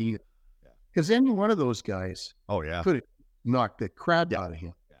 Hit Keenan. Because any one of those guys could have knocked the crap out of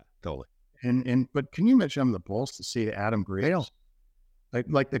him. Yeah, totally. But can you imagine having the balls to say to Adam Graves,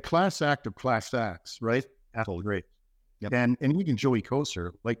 like the class act of class acts, right? Totally great. Yep. And even Joey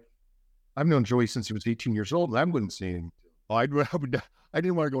Koser, like, I've known Joey since he was 18 years old, and I wouldn't say anything. Oh, I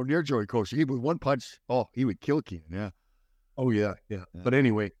didn't want to go near Joey Koser. He with one punch, he would kill Keenan. Yeah. Oh yeah. But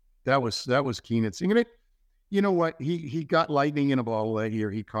anyway, that was Keenan. And you know what? He got lightning in a bottle that year.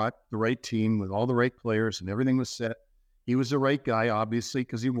 He caught the right team with all the right players, and everything was set. He was the right guy, obviously,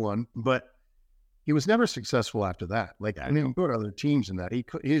 because he won. But he was never successful after that. Like, I mean, go to other teams and that.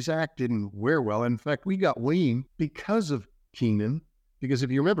 His act didn't wear well. In fact, we got Wayne because of Keenan. Because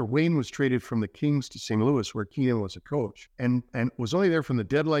if you remember, Wayne was traded from the Kings to St. Louis, where Keenan was a coach, and was only there from the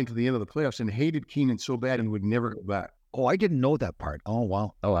deadline to the end of the playoffs, and hated Keenan so bad he would never go back. Oh, I didn't know that part. Oh,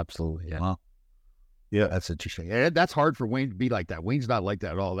 wow. Oh, absolutely. Yeah. Wow. Yeah, that's interesting. Yeah, that's hard for Wayne to be like that. Wayne's not like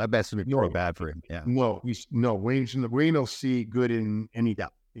that at all. That must have been really bad for him. Yeah. Wayne will see good in any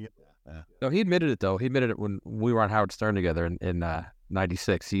doubt. Yeah. No, he admitted it though. He admitted it when we were on Howard Stern together in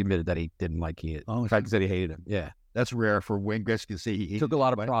 '96. He admitted that he didn't like Keenan. Oh, in fact, he said he hated him. Yeah. That's rare for Wayne Gretzky to say he took a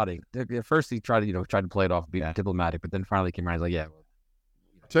lot of prodding. At first, he tried to play it off, be diplomatic, but then finally came around. He's like, "Yeah."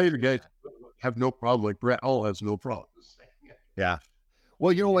 I'll tell you, the guys have no problem. Like Brett Hull has no problem. Yeah.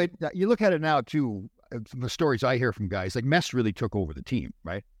 Well, you know what? You look at it now too. The stories I hear from guys like Mess really took over the team,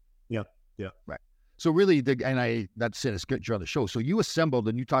 right? Yeah. Right. So really, that's it. It's good you're on the show. So you assembled,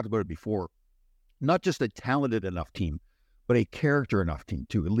 and you talked about it before, not just a talented enough team, but a character enough team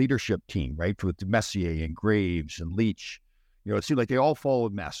too, a leadership team, right? With Messier and Graves and Leach. It seemed like they all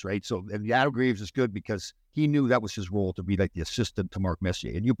followed Mess, right? So, and Adam Graves is good because he knew that was his role to be like the assistant to Mark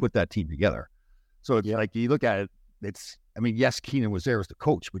Messier, and you put that team together. So it's like you look at it, yes, Keenan was there as the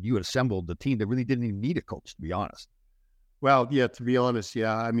coach, but you had assembled the team that really didn't even need a coach, to be honest. Well, yeah, to be honest,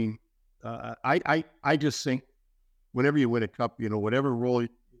 yeah. I mean, I just think whenever you win a cup, whatever role,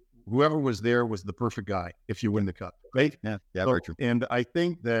 whoever was there was the perfect guy if you win the cup, right? Yeah, very true. And I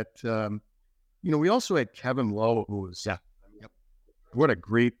think that, we also had Kevin Lowe, who was, what a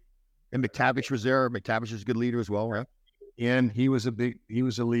great, and McTavish was there. McTavish is a good leader as well, right? And he was a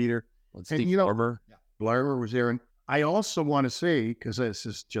leader. And Steve Larmer. Larmer was there. And I also want to say, because this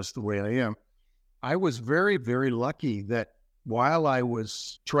is just the way I am, I was very, very lucky that while I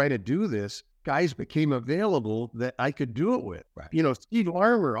was trying to do this, guys became available that I could do it with. Right. Steve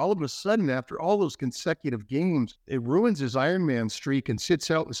Larmer, all of a sudden, after all those consecutive games, it ruins his Ironman streak and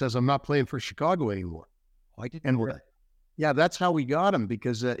sits out and says, I'm not playing for Chicago anymore. I didn't know that. Yeah, that's how we got him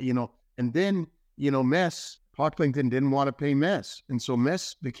because, and then, Mess, Pocklington didn't want to pay Mess. And so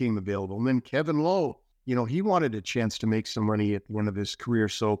Mess became available. And then Kevin Lowe, he wanted a chance to make some money at the end of his career.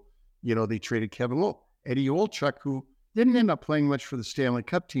 So, they traded Kevin Lowe. Eddie Olchuk, who didn't end up playing much for the Stanley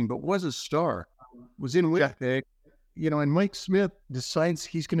Cup team, but was a star, was in Winnipeg, and Mike Smith decides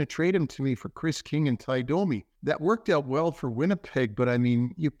he's going to trade him to me for Chris King and Ty Domi. That worked out well for Winnipeg, but I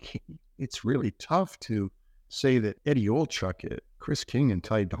mean, it's really tough to say that Eddie Olchuk, Chris King and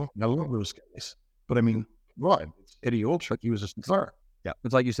Ty Domi, I love those guys. But I mean, it's Eddie Olchuk, he was a star. Yeah,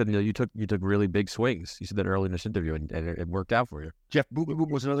 it's like you said, you took really big swings. You said that early in this interview, and it worked out for you. Jeff Book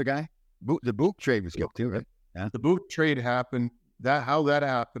was another guy. The Book trade was good too, right? Yeah. The Book trade happened. How that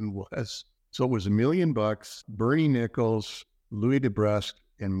happened was, so it was $1 million, Bernie Nichols, Louis DeBrusque,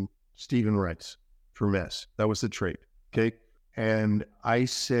 and Stephen Rice for Mess. That was the trade. Okay. And I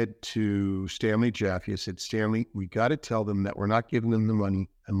said to Stanley Jaffe, I said, Stanley, we got to tell them that we're not giving them the money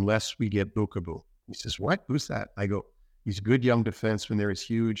unless we get Bookaboo. He says, what? Who's that? I go, he's a good young defenseman there. He's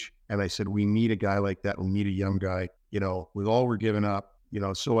huge. And I said, we need a guy like that. We need a young guy, with all we're giving up,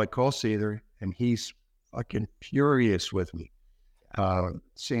 So I call Sather, and he's fucking furious with me,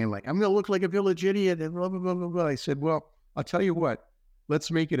 saying like, I'm going to look like a village idiot and blah, blah, blah, blah, blah. I said, well, I'll tell you what,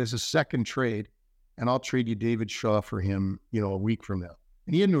 let's make it as a second trade, and I'll trade you David Shaw for him, a week from now.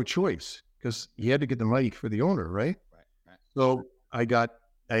 And he had no choice because he had to get the money for the owner, right? Right. So I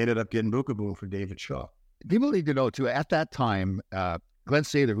ended up getting Bookaboo for David Shaw. People need to know too, at that time, Glenn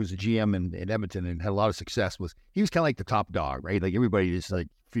Sather, who's a GM in Edmonton and had a lot of success, he was kind of like the top dog, right? Like everybody just like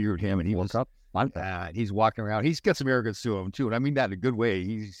feared him, and he was up. He's walking around. He's got some arrogance to him too, and I mean that in a good way.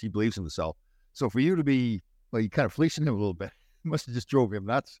 He believes in himself. So for you to be you kind of fleecing him a little bit, must have just drove him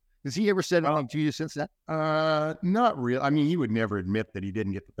nuts. Has he ever said anything to you since that? Not real. I mean, he would never admit that he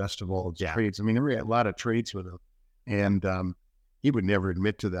didn't get the best of all his trades. I mean, there were a lot of trades with him, and he would never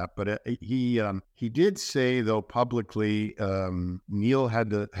admit to that. But he did say, though, publicly, Neil had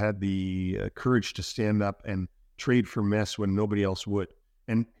the courage to stand up and trade for Mess when nobody else would.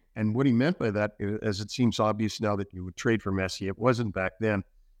 And what he meant by that, as it seems obvious now that you would trade for Messi, it wasn't back then.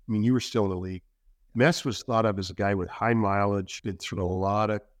 I mean, you were still in the league. Mess was thought of as a guy with high mileage, been through a lot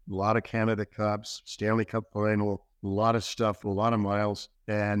of Canada Cups, Stanley Cup final, a lot of stuff, a lot of miles.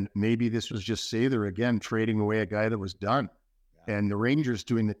 And maybe this was just Sather again trading away a guy that was done. And the Rangers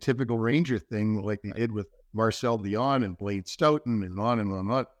doing the typical Ranger thing like they did with Marcel Dion and Blade Stoughton and on and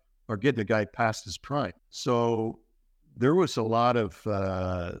on, or getting the guy past his prime. So there was a lot of,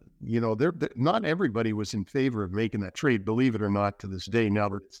 not everybody was in favor of making that trade, believe it or not, to this day, now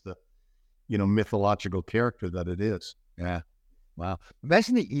that it's the, mythological character that it is. Yeah. Wow.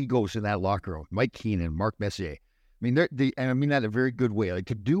 Imagine the egos in that locker room. Mike Keenan, Mark Messier. I mean, and I mean that in a very good way. Like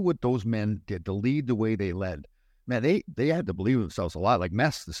to do what those men did, to lead the way they led. Man, they had to believe in themselves a lot. Like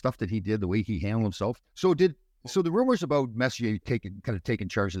Mess, the stuff that he did, the way he handled himself. So the rumors about Messier taking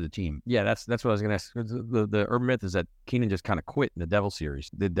charge of the team. Yeah, that's what I was going to ask. The urban myth is that Keenan just kind of quit in the Devil series.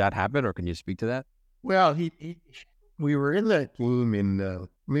 Did that happen, or can you speak to that? Well, we were in that gloom, and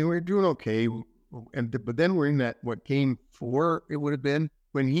we were doing okay, but then we're in that game 4 it would have been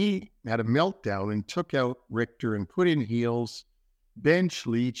when he had a meltdown and took out Richter and put in Heels, bench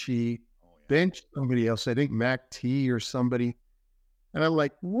Leachy, bench somebody else. I think Mac T or somebody. And I'm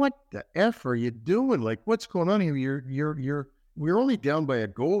like, what the F are you doing? Like, what's going on here? We're only down by a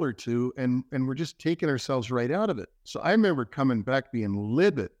goal or two, and we're just taking ourselves right out of it. So I remember coming back being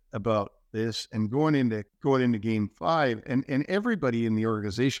livid about this and going into game 5, and everybody in the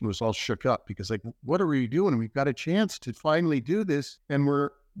organization was all shook up because like, what are we doing? We've got a chance to finally do this, and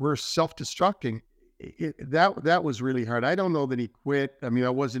we're self-destructing. That was really hard. I don't know that he quit. I mean, I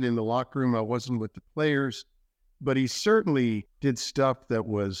wasn't in the locker room. I wasn't with the players. But he certainly did stuff that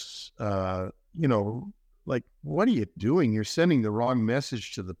was, like, what are you doing? You're sending the wrong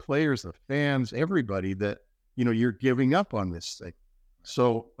message to the players, the fans, everybody that, you're giving up on this thing.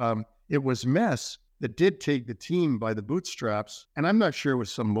 So it was Mess that did take the team by the bootstraps. And I'm not sure it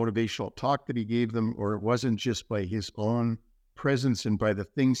was some motivational talk that he gave them, or it wasn't just by his own presence and by the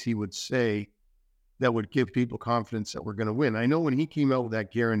things he would say that would give people confidence that we're going to win. I know when he came out with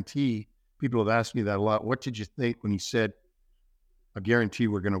that guarantee, people have asked me that a lot. What did you think when he said, I guarantee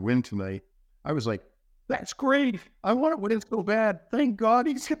we're going to win tonight? I was like, that's great. I want to win it so bad. Thank God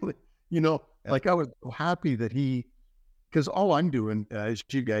he's going to, like I was so happy that because all I'm doing, as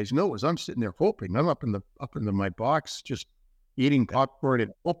you guys know, is I'm sitting there hoping. I'm up in my box, just eating popcorn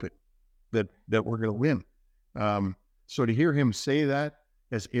and hoping that we're going to win. So to hear him say that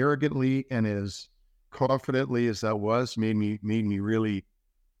as arrogantly and as confidently as that was, made me really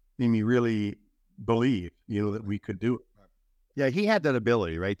believe, that we could do it. Yeah, he had that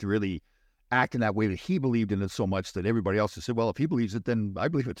ability, right, to really act in that way that he believed in it so much that everybody else said, well, if he believes it, then I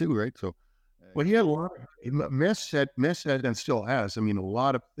believe it too, right? So, well, he had a lot. Mess had and still has. I mean, a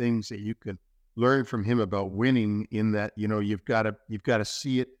lot of things that you can learn from him about winning. In that, you've got to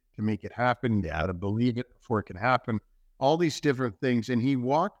see it to make it happen. You got to believe it before it can happen. All these different things, and he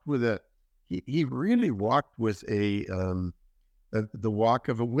walked with he really walked with the walk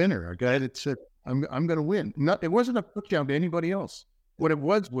of a winner, a guy that said, I'm going to win. It wasn't a put down to anybody else. What it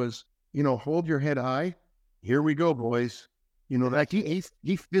was, hold your head high. Here we go, boys. Like he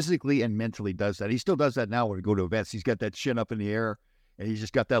physically and mentally does that. He still does that now when we go to events. He's got that chin up in the air, and he's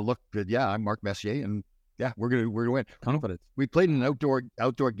just got that look that, yeah, I'm Mark Messier, and yeah, we're gonna win. Confidence. We played an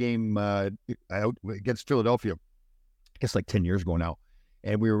outdoor game out against Philadelphia, I guess like 10 years ago now,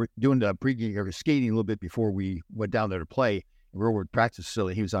 and we were doing the pregame or skating a little bit before we went down there to play. We were over at practice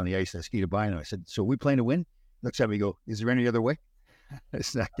facility. He was on the ice, and I skated by him. I said, so we playing to win? Looks at me, go, is there any other way?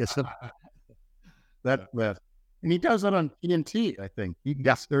 It's not, guess that. And he does that on TNT, I think.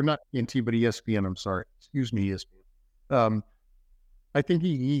 Yes, they're not TNT, but ESPN. I'm sorry. Excuse me, ESPN. I think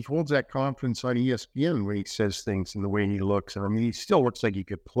he holds that confidence on ESPN when he says things and the way he looks. And I mean, he still looks like he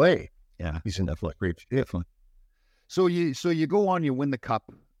could play. Yeah, he's in that great shape. Definitely. So you go on, you win the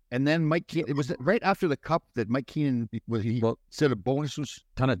cup, and then Mike Keenan. It was right after the cup that Mike Keenan said a bonus was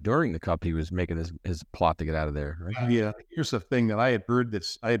kind of during the cup. He was making his plot to get out of there. Right? Yeah. Here's the thing that I had heard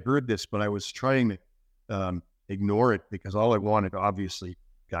this, but I was trying to ignore it because all I wanted, obviously,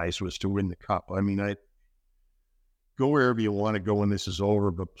 guys, was to win the cup. I mean, I go wherever you want to go when this is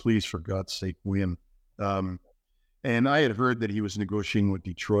over, but please, for God's sake, win. And I had heard that he was negotiating with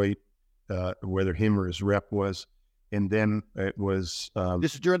Detroit, whether him or his rep was. And then it was...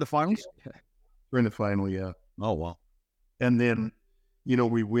 this is during the finals? During the final, yeah. Oh, wow. And then,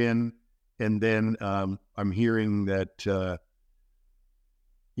 we win. And then I'm hearing that, the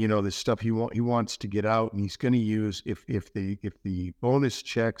stuff he wants to get out, and he's going to use, if the bonus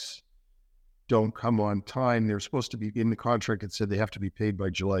checks don't come on time, they're supposed to be in the contract. It said they have to be paid by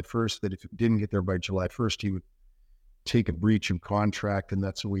July 1st, that if it didn't get there by July 1st, he would take a breach of contract, and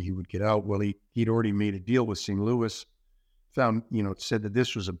that's the way he would get out. Well, he'd already made a deal with St. Louis, found, said that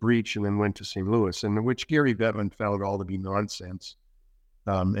this was a breach, and then went to St. Louis, and which Gary Bettman found all to be nonsense.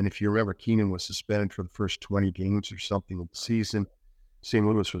 And if you remember, Keenan was suspended for the first 20 games or something of the season. St.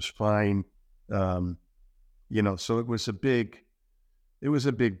 Louis was fine. So it was a big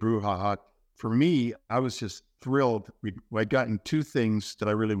brouhaha. For me, I was just thrilled. I'd gotten two things that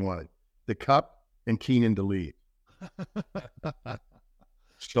I really wanted: the cup and Keenan to leave.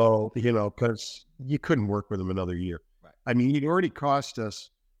 So, because you couldn't work with him another year. Right. I mean, he'd already cost us.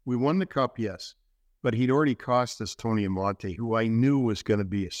 We won the cup, yes, but he'd already cost us Tony Amonte, who I knew was going to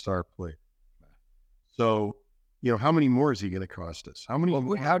be a star player. Right. So, how many more is he going to cost us? How many? Well,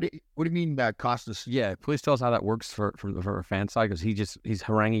 what do you mean cost us? Yeah, please tell us how that works for a fan side, because he's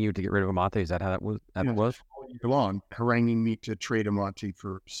haranguing you to get rid of Amonte. Is that how that was? All year long, haranguing me to trade Amonte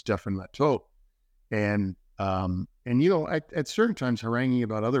for Stefan Lateau, and at certain times haranguing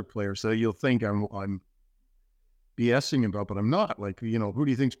about other players that you'll think I'm BSing about, but I'm not. Like, who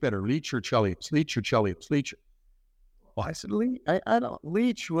do you think's better, Leach or Chelios? Leach or Chelios? Leach. Well, I said Leach. I don't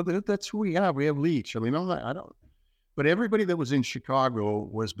Leach. Well, that's who we have. We have Leach. I mean, I don't. But everybody that was in Chicago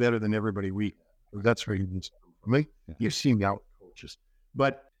was better than everybody we. That's where you for me. Yeah. You've seen the out coaches,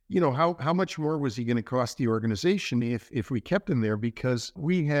 but how much more was he going to cost the organization if we kept him there? Because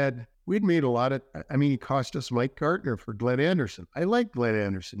we'd made a lot of. I mean, he cost us Mike Gardner for Glenn Anderson. I like Glenn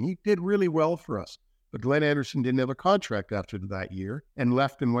Anderson. He did really well for us, but Glenn Anderson didn't have a contract after that year and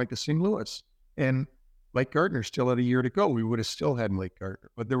left and went to St. Louis. And Mike Gardner still had a year to go. We would have still had Mike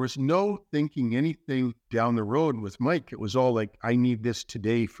Gardner. But there was no thinking anything down the road with Mike. It was all like, I need this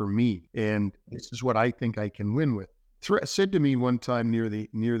today for me. And this is what I think I can win with. Said to me one time near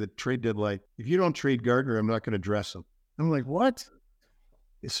the trade deadline, if you don't trade Gardner, I'm not going to dress him. I'm like, what?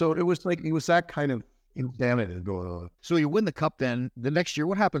 So it was that kind of insanity going on. So you win the cup then. The next year,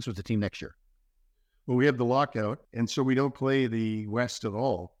 what happens with the team next year? Well, we have the lockout, and so we don't play the West at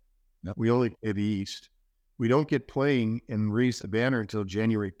all. Yep. We only play the East. We don't get playing and raise the banner until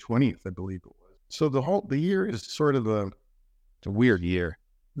January 20th, I believe it was. So the year is sort of it's a weird year.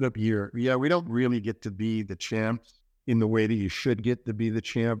 Yeah, we don't really get to be the champs in the way that you should get to be the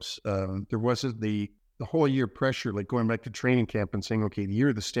champs. There wasn't the whole year pressure, like going back to training camp and saying, okay,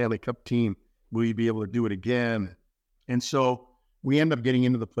 you're the Stanley Cup team. Will you be able to do it again? And so we end up getting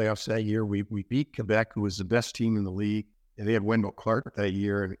into the playoffs that year. We beat Quebec, who was the best team in the league. And they had Wendell Clark that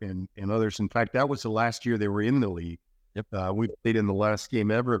year and others. In fact, that was the last year they were in the league. Yep. We played in the last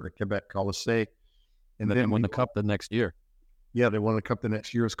game ever at the Quebec Colisée. And then won the cup the next year. Yeah, they won the cup the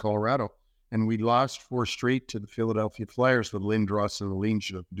next year as Colorado. And we lost 4 straight to the Philadelphia Flyers with Lindros and the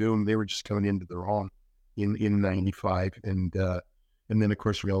Legion of Doom. They were just coming into their own in 95. And then, of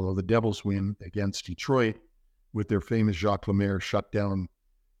course, we all know the Devils win against Detroit with their famous Jacques Lemaire shutdown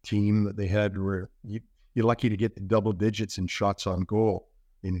team that they had, where you're lucky to get the double digits in shots on goal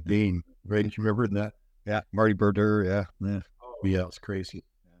in a game, right? You remember that? Yeah, Marty Brodeur, yeah. Yeah, it's crazy.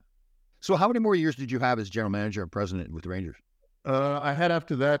 Yeah. So how many more years did you have as general manager and president with the Rangers? I had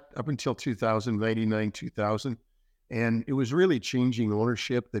after that up until 2000, 99, 2000. And it was really changing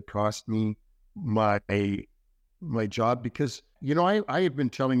ownership that cost me my job because, I had been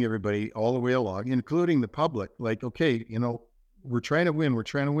telling everybody all the way along, including the public, like, okay, we're trying to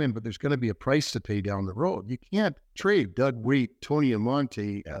win, but there's going to be a price to pay down the road. You can't trade Doug Weight, Tony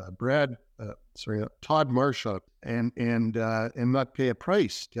Amonte, Todd Marchand, and not pay a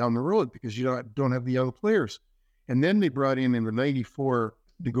price down the road because you don't have the young players. And then they brought in the 94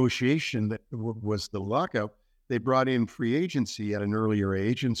 negotiation that was the lockout, they brought in free agency at an earlier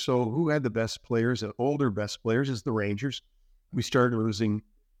age. And so who had the best players, the older best players, is the Rangers. We started losing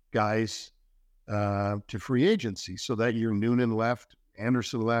guys to free agency. So that year, Noonan left,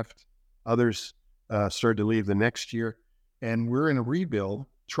 Anderson left, others started to leave the next year. And we're in a rebuild,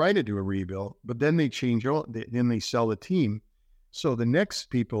 try to do a rebuild, but then they change, then they sell the team. So the next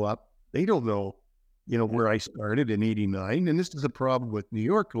people up, they don't know where I started in '89. And this is a problem with New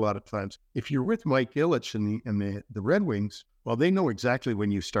York a lot of times. If you're with Mike Ilitch and the Red Wings, well, they know exactly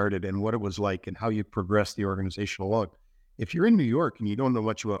when you started and what it was like and how you progressed the organization along. If you're in New York and you don't know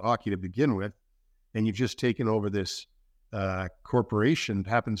much about hockey to begin with, and you've just taken over this corporation,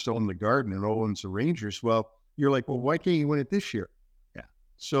 happens to own the Garden and owns the Rangers, well, you're like, well, why can't you win it this year? Yeah.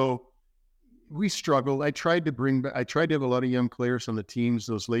 So we struggled. I tried to have a lot of young players on the teams,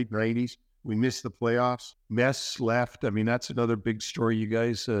 those late 90s. We missed the playoffs. Mess left. I mean, that's another big story, you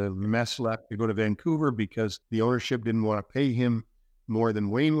guys. Mess left to go to Vancouver because the ownership didn't want to pay him more than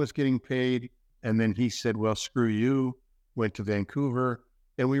Wayne was getting paid. And then he said, well, screw you, went to Vancouver.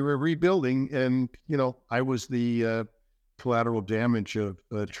 And we were rebuilding. And, I was the collateral damage of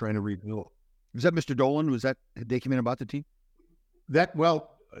trying to rebuild. Was that Mr. Dolan? Was that they came in and bought the team?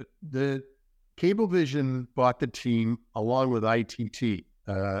 The Cablevision bought the team along with ITT.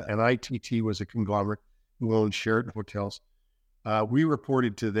 And ITT was a conglomerate who owned Sheraton hotels. We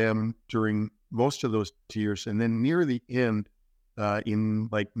reported to them during most of those years. And then near the end, in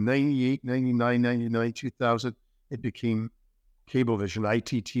like 98, 99, 99, 2000, it became Cablevision.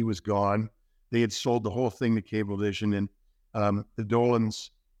 ITT was gone. They had sold the whole thing to Cablevision. And the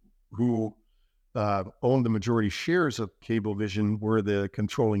Dolans, who owned the majority shares of Cablevision, were the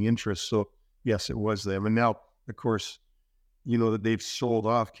controlling interest. So, yes, it was them. And now, of course, that they've sold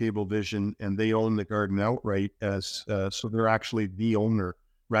off Cablevision and they own the Garden outright as so they're actually the owner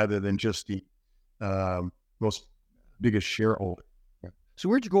rather than just the most biggest shareholder. So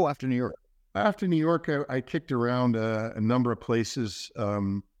where'd you go after New York? After New York, I kicked around a number of places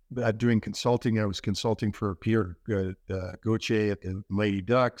doing consulting. I was consulting for Pierre Gauthier at the Mighty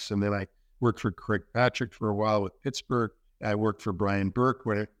Ducks, and then I worked for Craig Patrick for a while with Pittsburgh. I worked for Brian Burke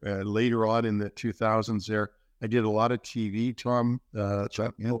later on in the 2000s there. I did a lot of TV, Tom, at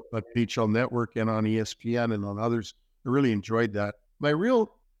PHL Network and on ESPN and on others. I really enjoyed that. My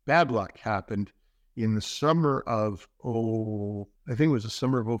real bad luck happened in the summer of, I think it was the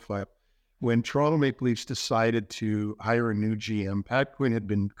summer of 2005, when Toronto Maple Leafs decided to hire a new GM. Pat Quinn had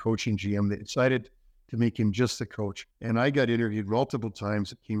been coaching GM. They decided to make him just the coach. And I got interviewed multiple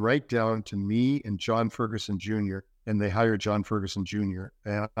times. It came right down to me and John Ferguson Jr., and they hired John Ferguson Jr.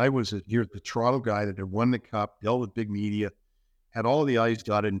 And I was the Toronto guy that had won the cup, dealt with big media, had all the I's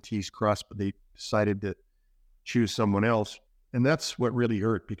dotted and T's crossed, but they decided to choose someone else. And that's what really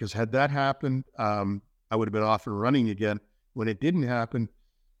hurt, because had that happened, I would have been off and running again. When it didn't happen,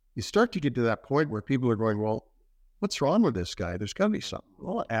 you start to get to that point where people are going, well, what's wrong with this guy? There's got to be something.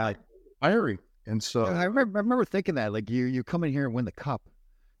 Well, hiring. And so I remember thinking that, like, you come in here and win the cup.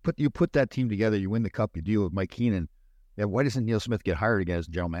 You put that team together, you win the cup, you deal with Mike Keenan. Yeah, why doesn't Neil Smith get hired again as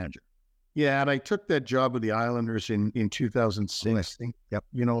general manager? Yeah, and I took that job with the Islanders in 2006. Yep.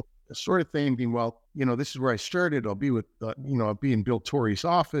 Sort of thinking, well, this is where I started. I'll be with, I'll be in Bill Torrey's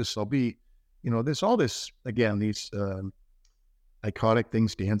office. I'll be, there's all this, again, these iconic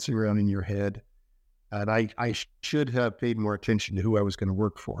things dancing around in your head. And I should have paid more attention to who I was going to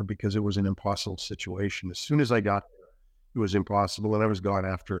work for, because it was an impossible situation. As soon as I got there, it was impossible. And I was gone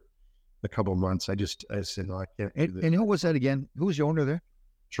after a couple of months. I said, no, I can't do this. And who was that again? Who was the owner there?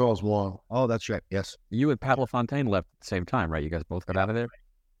 Charles Wong. Oh, that's right. Yes. You and Pat LaFontaine left at the same time, right? You guys both got out of there?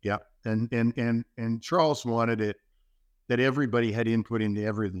 Yeah. And Charles wanted it that everybody had input into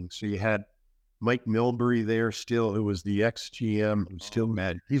everything. So you had Mike Milbury there still, who was the ex-GM, who's still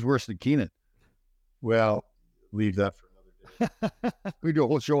mad. He's worse than Keenan. Well, leave that for another day. We do a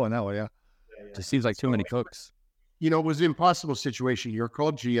whole show on that one, yeah. It just seems like too many cooks. It was an impossible situation. You're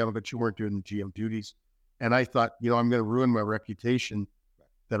called GM, but you weren't doing the GM duties. And I thought, I'm going to ruin my reputation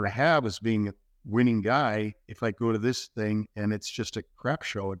that I have as being a winning guy if I go to this thing and it's just a crap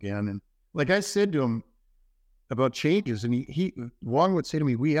show again. And like I said to him about changes, and Wong would say to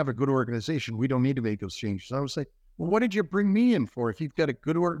me, we have a good organization. We don't need to make those changes. And I was like, well, what did you bring me in for if you've got a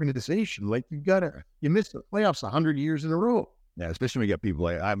good organization? Like you missed the playoffs 100 years in a row. Yeah, especially when you get people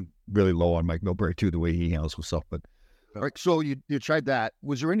like, I'm really low on Mike Milbury too, the way he handles himself. But all right, so you tried that.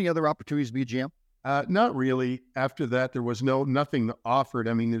 Was there any other opportunities to be a GM? Not really. After that, there was nothing offered.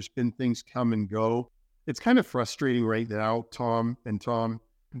 I mean, there's been things come and go. It's kind of frustrating right now, Tom,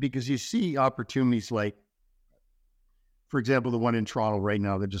 because you see opportunities like, for example, the one in Toronto right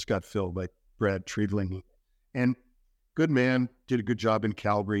now that just got filled by Brad Treadling. And good man, did a good job in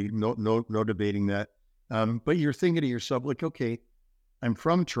Calgary. No debating that. But you're thinking to yourself, like, okay, I'm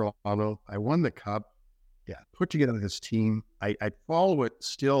from Toronto. I won the cup. Yeah, put together this team. I follow it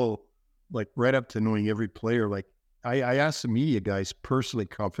still, like right up to knowing every player. Like I asked the media guys personally,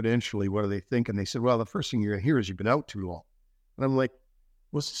 confidentially, what do they think? And they said, well, the first thing you're going to hear is you've been out too long. And I'm like,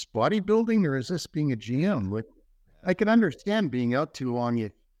 was this bodybuilding or is this being a GM? Like, I can understand being out too long.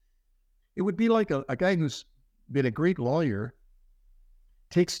 It would be like a guy who's been a great lawyer,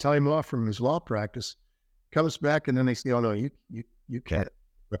 takes time off from his law practice, comes back, and then they say, "Oh no, you can't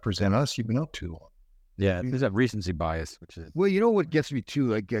represent us. You've been out too long." Yeah, there's that recency bias, which is... Well, you know what gets me too?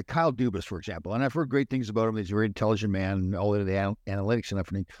 Like Kyle Dubas, for example, and I've heard great things about him. He's a very intelligent man, all of the analytics and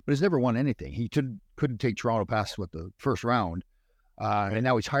everything, but he's never won anything. He couldn't take Toronto past the first round, and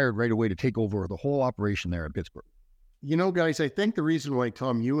now he's hired right away to take over the whole operation there in Pittsburgh. You know, guys, I think the reason why,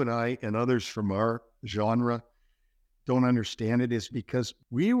 Tom, you and I and others from our genre don't understand it is because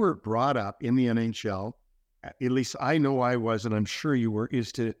we were brought up in the NHL, at least I know I was, and I'm sure you were,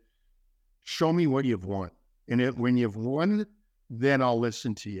 is to show me what you've won. And when you've won, then I'll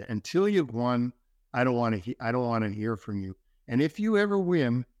listen to you. Until you've won, I don't want to hear from you. And if you ever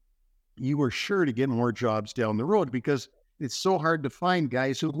win, you are sure to get more jobs down the road because it's so hard to find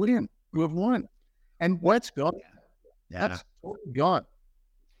guys who have won. And what's gone? Yeah. That's totally gone.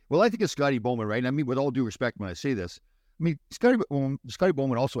 Well, I think it's Scotty Bowman, right? I mean, with all due respect when I say this, I mean, Scotty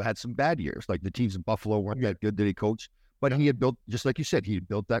Bowman also had some bad years. Like the teams in Buffalo weren't that good that he coached. But he had built, just like you said, he had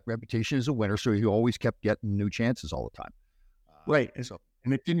built that reputation as a winner, so he always kept getting new chances all the time. Right.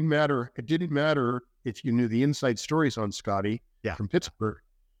 And it didn't matter. It didn't matter if you knew the inside stories on Scotty from Pittsburgh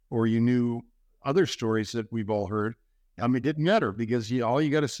or you knew other stories that we've all heard. It didn't matter because all you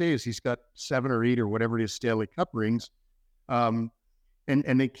got to say is he's got 7 or 8 or whatever it is Stanley Cup rings, and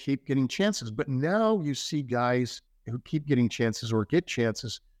they keep getting chances. But now you see guys who keep getting chances or get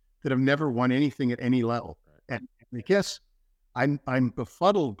chances that have never won anything at any level. And I guess I'm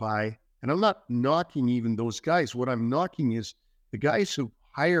befuddled by, and I'm not knocking even those guys. What I'm knocking is the guys who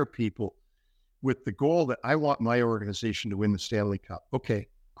hire people with the goal that I want my organization to win the Stanley Cup. Okay,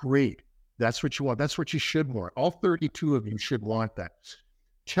 great. That's what you want. That's what you should want. All 32 of you should want that.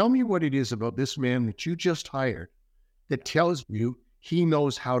 Tell me what it is about this man that you just hired that tells you he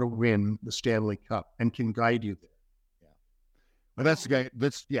knows how to win the Stanley Cup and can guide you there. But that's the guy.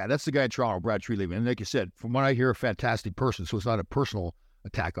 That's the guy in Toronto, Brad Treliving. And like you said, from what I hear, a fantastic person. So it's not a personal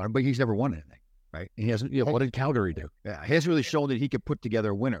attack on him, but he's never won anything, right? And he hasn't. What did Calgary do? Yeah, he hasn't really shown that he could put together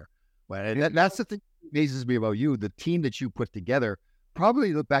a winner. But that's the thing that amazes me about you. The team that you put together.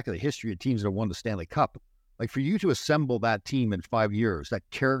 Probably look back at the history of teams that have won the Stanley Cup. Like for you to assemble that team in 5 years, that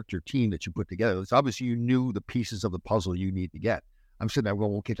character team that you put together. It's obviously you knew the pieces of the puzzle you need to get. I'm sitting there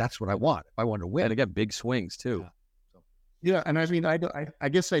going, okay, that's what I want. If I want to win, and again, big swings too. Yeah, and I mean, I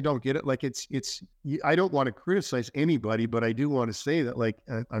guess I don't get it. Like it's. I don't want to criticize anybody, but I do want to say that, like,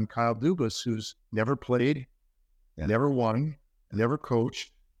 I'm Kyle Dubas, who's never played, never won, never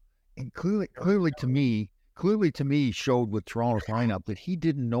coached, and clearly to me, showed with Toronto's lineup that he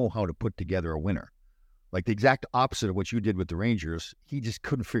didn't know how to put together a winner. Like the exact opposite of what you did with the Rangers. He just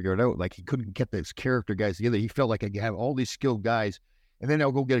couldn't figure it out. Like he couldn't get those character guys together. He felt like I have all these skilled guys, and then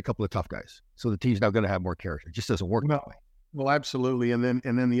I'll go get a couple of tough guys. So the team's now going to have more character. It just doesn't work that way. Well, absolutely. And then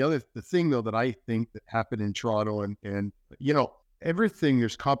the thing though that I think that happened in Toronto and everything,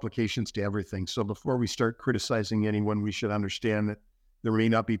 there's complications to everything. So before we start criticizing anyone, we should understand that there may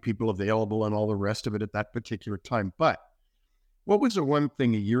not be people available and all the rest of it at that particular time. But what was the one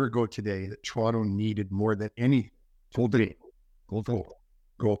thing a year ago today that Toronto needed more than any? Goaltending.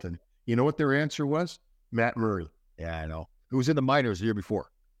 You know what their answer was? Matt Murray. Yeah, I know. Who was in the minors the year before?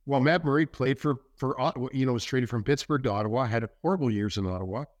 Well, Matt Murray played for was traded from Pittsburgh to Ottawa, had horrible years in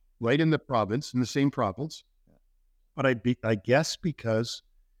Ottawa, right in the same province. But I guess because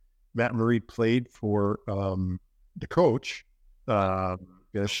Matt Murray played for the coach,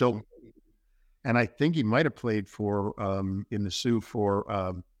 Schultz, and I think he might have played for in the Sioux for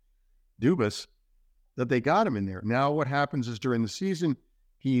Dubas, that they got him in there. Now what happens is during the season,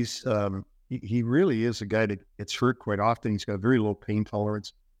 he really is a guy that gets hurt quite often. He's got a very low pain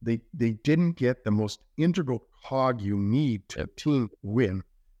tolerance. They didn't get the most integral cog you need to team win.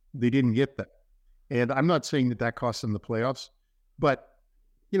 They didn't get that. And I'm not saying that cost them the playoffs, but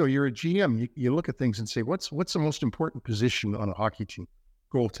you're a GM. You look at things and say, what's the most important position on a hockey team?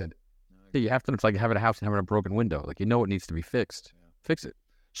 Goaltending. Yeah, you have to. It's like having a house and having a broken window. Like it needs to be fixed. Fix it.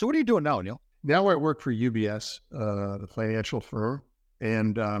 So what are you doing now, Neil? Now I work for UBS, the financial firm,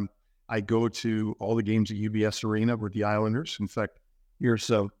 and I go to all the games at UBS Arena with the Islanders. In fact, here's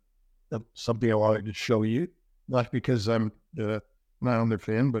something I wanted to show you, not because I'm an Islander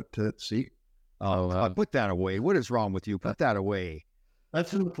fan, but to see. Put that away. What is wrong with you? Put that away.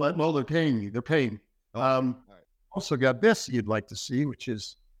 That's well, they're paying me. They're paying. Right. Also got this you'd like to see, which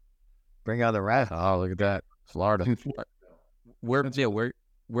is bring out the rat. Oh, look at that, Florida. Where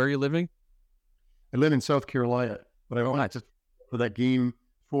are you living? I live in South Carolina, but I went for that game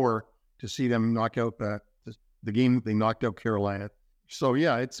 '94 to see them knock out the game that they knocked out Carolina. So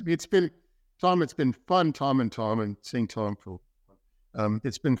yeah, it's been Tom. It's been fun, Tom and saying Tom for.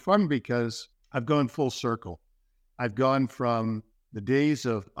 It's been fun because I've gone full circle. I've gone from the days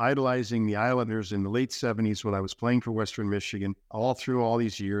of idolizing the Islanders in the late '70s when I was playing for Western Michigan, all through all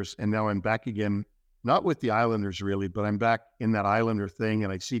these years, and now I'm back again. Not with the Islanders really, but I'm back in that Islander thing,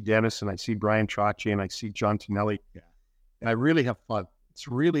 and I see Dennis, and I see Brian Trottier, and I see John Tonelli. Yeah. And I really have fun. It's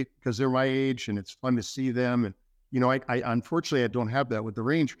really because they're my age, and it's fun to see them. And I unfortunately I don't have that with the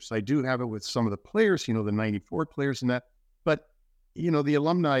Rangers. I do have it with some of the players, the '94 players and that. But the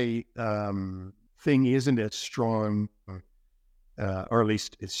alumni thing isn't as strong, or at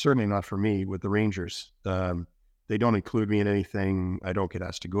least it's certainly not for me with the Rangers. They don't include me in anything. I don't get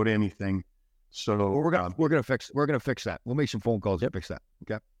asked to go to anything. So we're gonna fix that. We'll make some phone calls to fix that.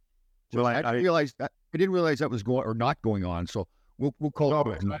 Okay. Well, I didn't realize that was going or not going on. So we'll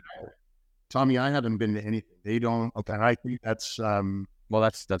call it. Tommy, I haven't been to anything. They don't. Okay. And I think that's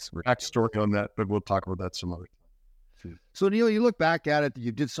that's backstory on that, but we'll talk about that some other time. So Neil, you look back at it,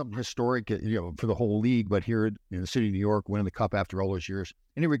 you did something historic, for the whole league, but here in the city of New York, winning the cup after all those years.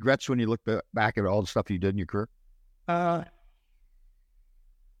 Any regrets when you look back at all the stuff you did in your career? I'm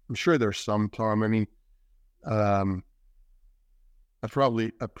sure there's some, Tom. I mean, I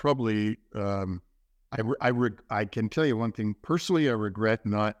can tell you one thing. Personally, I regret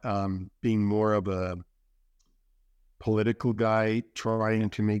not being more of a political guy, trying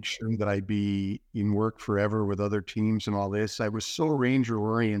to make sure that I'd be in work forever with other teams and all this. I was so Ranger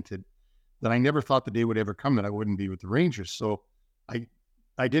oriented that I never thought the day would ever come that I wouldn't be with the Rangers. So I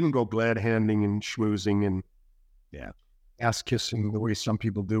didn't go glad handing and schmoozing and ass kissing the way some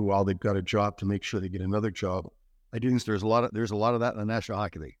people do while they've got a job to make sure they get another job. I didn't. There's a lot of that in the National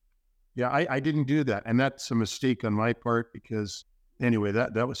Hockey League. Yeah, I didn't do that, and that's a mistake on my part because anyway,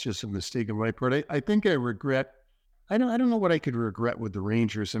 that was just a mistake on my part. I think I regret. I don't know what I could regret with the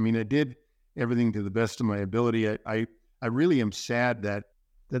Rangers. I mean, I did everything to the best of my ability. I really am sad that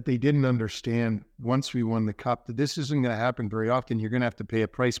they didn't understand once we won the cup that this isn't going to happen very often. You're going to have to pay a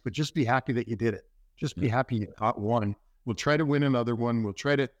price, but just be happy that you did it. Just be happy you got one. We'll try to win another one. We'll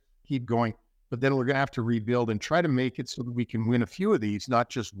try to keep going, but then we're going to have to rebuild and try to make it so that we can win a few of these, not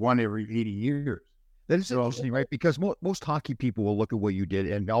just one every 80 years. That is interesting, right? Because most hockey people will look at what you did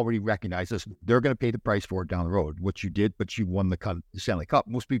and already recognize this. They're going to pay the price for it down the road. What you did, but you won the Stanley Cup.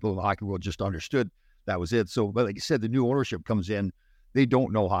 Most people in the hockey world just understood that was it. So, but like you said, the new ownership comes in. They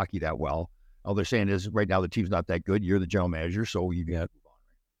don't know hockey that well. All they're saying is right now the team's not that good. You're the general manager, so you got to move on.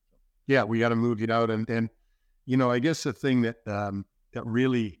 Yeah, we got to move it out. And I guess the thing that that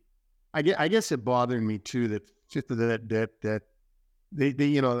really, I guess it bothered me too that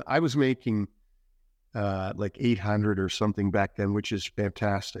they I was making like 800 or something back then, which is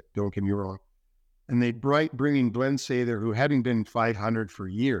fantastic. Don't get me wrong. And they bringing Glenn Sather, who hadn't been 500 for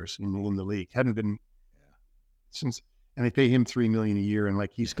years in the league, hadn't been since, and they pay him $3 million a year, and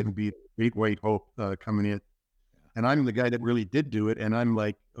like he's going to be a great white hope coming in. And I'm the guy that really did do it, and I'm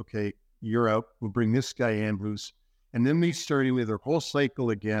like, okay, you're out. We'll bring this guy in, Bruce. And then they started with their whole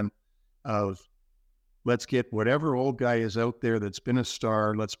cycle again of let's get whatever old guy is out there that's been a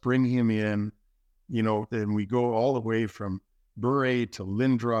star, let's bring him in. Then we go all the way from Bure to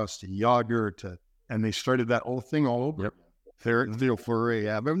Lindros to Yager and they started that whole thing all over. Yep. Theo Fleury,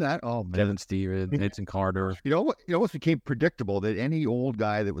 yeah, remember that? Oh man, Devin Stevens, Nathan Carter. What became predictable that any old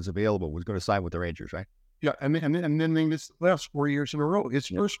guy that was available was going to sign with the Rangers, right? Yeah, and then they missed the last 4 years in a row. His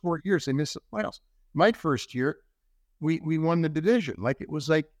first 4 years, they missed the playoffs. My first year, we won the division. Like it was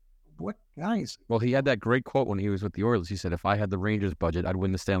like, what guys? Well, he had that great quote when he was with the Orioles. He said, "If I had the Rangers budget, I'd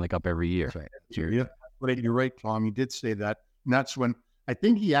win the Stanley Cup every year." That's right. Yeah, but you're right, Tom. He did say that, and that's when I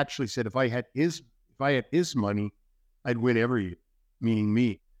think he actually said, "If I had his money, I'd win every year," meaning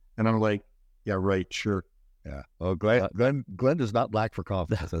me. And I'm like, "Yeah, right, sure." Yeah. Well, Glenn does not lack for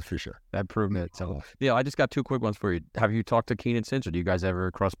confidence. That's for sure. That proved it. So, yeah, I just got two quick ones for you. Have you talked to Keenan since, or do you guys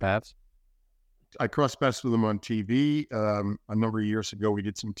ever cross paths? I crossed paths with him on TV a number of years ago. We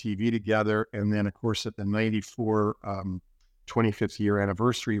did some TV together, and then, of course, at the '94 25th year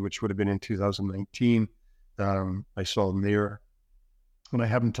anniversary, which would have been in 2019, I saw him there. And I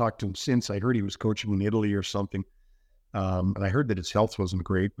haven't talked to him since. I heard he was coaching in Italy or something, and I heard that his health wasn't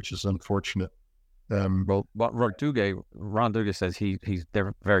great, which is unfortunate. Well, Ron Dugas says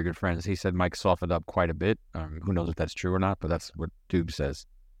they're very good friends. He said Mike softened up quite a bit. Who knows if that's true or not, but that's what Dubes says.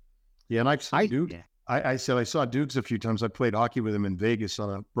 Yeah, and I've seen Dukes. Yeah. I said I saw Dukes a few times. I played hockey with him in Vegas on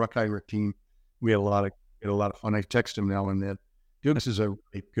a Bruckheimer team. We had a lot of fun. I text him now and then. Dukes is a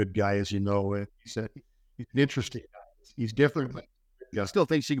really good guy, as you know. He's an interesting guy. He's different. Yeah, still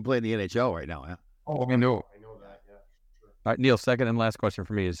thinks she can play in the NHL right now, huh? Oh, I know that. Yeah. All right, Neil, second and last question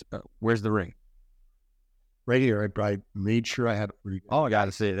for me is, where's the ring? Right here, I made sure I had it for you. Oh, I got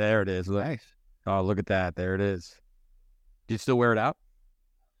to see it. There it is. Look. Nice. Oh, look at that. There it is. Do you still wear it out?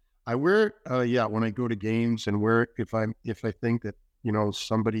 I wear it, when I go to games, and wear it if I think that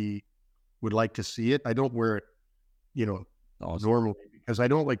somebody would like to see it. I don't wear it, Awesome. normally, because I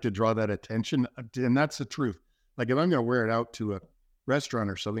don't like to draw that attention, and that's the truth. Like if I'm going to wear it out to a restaurant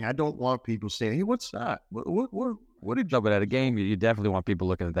or something, I don't want people saying, "Hey, what's that? What did you?" No, but at a game, you definitely want people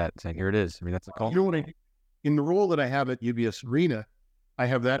looking at that and saying, "Here it is." I mean, that's a call. You know what? In the role that I have at UBS Arena, I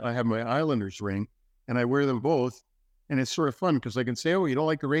have that. I have my Islanders ring, and I wear them both. And it's sort of fun because I can say, "Oh, you don't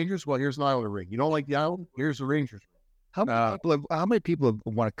like the Rangers? Well, here's an Islander ring. You don't like the Island? Here's the Rangers ring." How many people have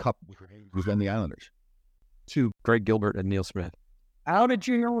won a cup within the Islanders? Two. Greg Gilbert and Neil Smith. How did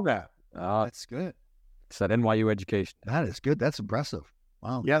you know that? That's good. It's that NYU education. That is good. That's impressive.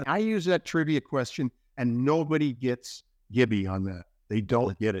 Wow. Yeah, I use that trivia question, and nobody gets Gibby on that. They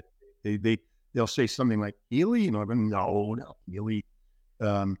don't get it. They'll say something like Healy, no, Healy.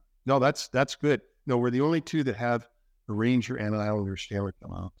 No, that's good. No, we're the only two that have a Ranger and an Islander Stanley Cup.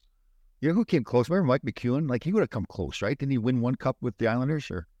 Wow. You know who came close? Remember Mike McEwen? Like he would have come close, right? Didn't he win one cup with the Islanders?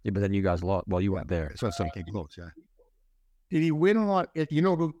 Or Yeah, but then you guys lost. Well, you weren't there. so something came close. Yeah. Did he win a lot?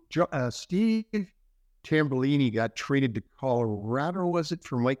 Steve Tambellini got traded to Colorado, was it,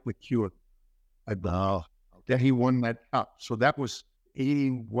 for Mike McEwen? I believe that he won that cup. So that was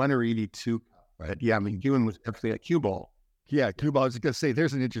 81 or 82. Right. Yeah, McEwen was definitely a cue ball. Yeah, Cuba. I was going to say,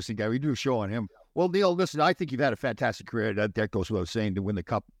 there's an interesting guy. We do a show on him. Well, Neil, listen, I think you've had a fantastic career. That goes without saying, to win the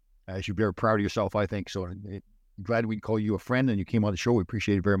cup. You should be very proud of yourself, I think. So glad we call you a friend and you came on the show. We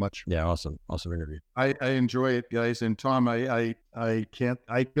appreciate it very much. Yeah, awesome interview. I enjoy it, guys. And Tom, I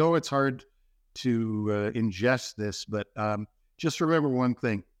know it's hard to ingest this, but just remember one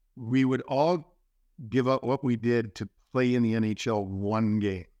thing. We would all give up what we did to play in the NHL one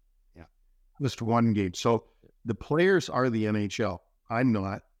game. Yeah. Just one game. So the players are the NHL. I'm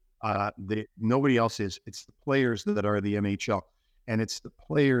not. Nobody else is. It's the players that are the NHL. And it's the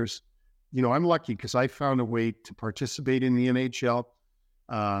players, I'm lucky because I found a way to participate in the NHL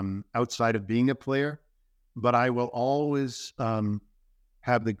outside of being a player. But I will always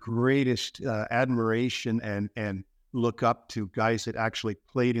have the greatest admiration and look up to guys that actually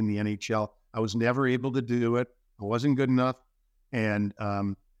played in the NHL. I was never able to do it. I wasn't good enough. And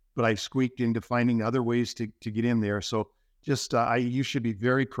but I squeaked into finding other ways to get in there. So just you should be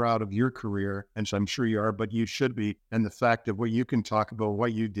very proud of your career, and so I'm sure you are, but you should be, and the fact of what you can talk about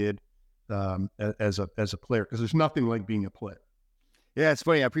what you did as a player, because there's nothing like being a player. Yeah, it's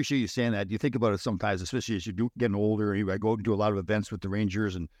funny. I appreciate you saying that. You think about it sometimes, especially as you're getting older. I go and do a lot of events with the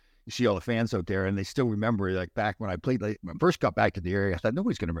Rangers, and you see all the fans out there, and they still remember, like back when I played, like when I first got back to the area, I thought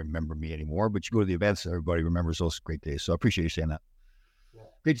nobody's going to remember me anymore. But you go to the events, everybody remembers those great days. So I appreciate you saying that. Yeah.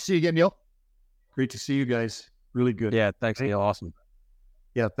 Great to see you again, Neil. Great to see you guys. Really good. Yeah, thanks, Neil. Awesome.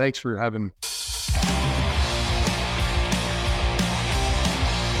 Yeah, thanks for having.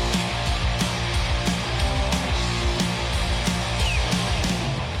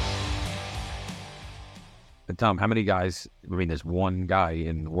 And Tom, how many guys? I mean, there's one guy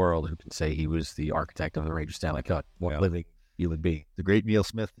in the world who can say he was the architect of the Rangers Stanley Cup. What living he would be. The great Neil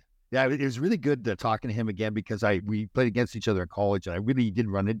Smith. Yeah, it was really good talking to him again because we played against each other in college, and I really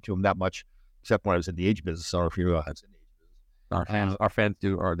didn't run into him that much, except when I was in the age business. Sorry if you our fans they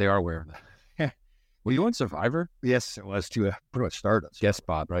are aware of that. Were you on Survivor? Yes, it was to pretty much start us. Guest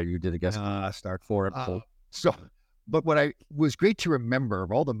spot, right? You did a guest start 4 episodes. But what I was great to remember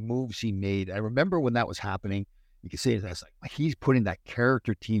of all the moves he made. I remember when that was happening. You can see that's like he's putting that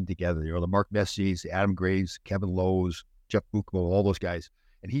character team together. The Mark Messies, the Adam Graves, Kevin Lowe's, Jeff Buchmo, all those guys.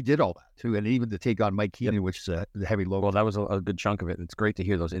 And he did all that too. And even to take on Mike Keenan, which is the heavy load. Well, that was a good chunk of it. And it's great to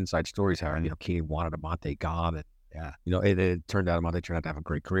hear those inside stories, how Keenan wanted Amonte gone, and it turned out Amonte turned out to have a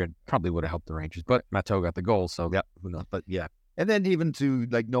great career. And probably would have helped the Rangers, but Matteau got the goal, so who knows? But yeah. And then even to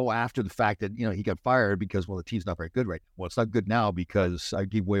know after the fact that he got fired because the team's not very good right now. Well, it's not good now because I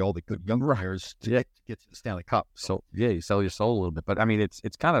gave away all the good young players to get to the Stanley Cup. So you sell your soul a little bit. But I mean, it's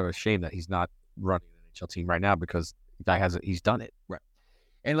kind of a shame that he's not running an NHL team right now because the guy he's done it. Right.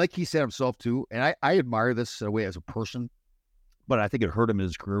 And like he said himself too, and I admire this in a way as a person, but I think it hurt him in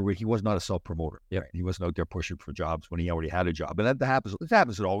his career where he was not a self-promoter. Yeah. Right? He wasn't out there pushing for jobs when he already had a job. And that happens. It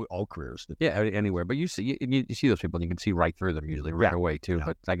happens in all careers. Yeah, anywhere. But you see those people and you can see right through them usually right away too. Yeah.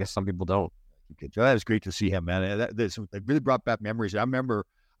 But I guess some people don't. That was great to see him, man. It really brought back memories. I remember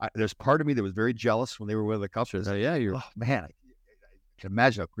there's part of me that was very jealous when they were winning the Cup. Man, I can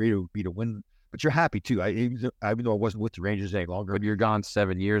imagine how great it would be to win But you're happy too. Even though I wasn't with the Rangers any longer. But you're gone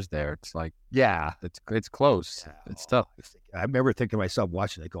 7 years there. It's like, Yeah. it's close. It's tough. I remember thinking to myself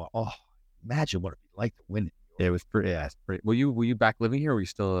watching it, going, "Oh, imagine what it'd be like to win it." It was pretty. Yeah, it's pretty. Were you back living here? Or were you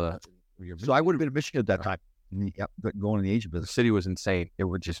still? So I would have been in Michigan at that time. Yep, but going in the Asian The business. city was insane. It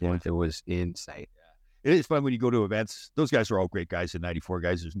was insane. It is fun when you go to events. Those guys are all great guys. The '94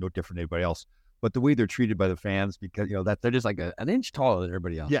 guys, there's no different than anybody else. But the way they're treated by the fans, because that They're just like an inch taller than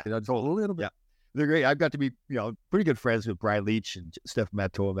everybody else. Yeah, just a little bit. Yeah, they're great. I've got to be pretty good friends with Brian Leach and Steph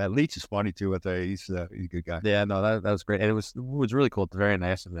Mattoa. Matt Leach is funny too. He's a good guy. Yeah, no, that was great, and it was really cool. At the very end, I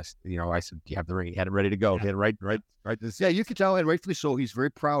asked him this. I said, "Do you have the ring?" He had it ready to go. He had it right. Yeah, you can tell, and rightfully so. He's very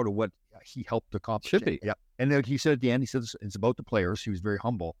proud of what he helped accomplish. Should be. Yeah, and then he said at the end, he said it's about the players. He was very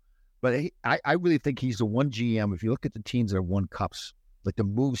humble, but I really think he's the one GM. If you look at the teams that have won cups, like the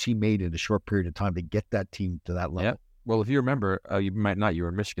moves he made in a short period of time to get that team to that level. Yeah. Well, if you remember, you might not. You were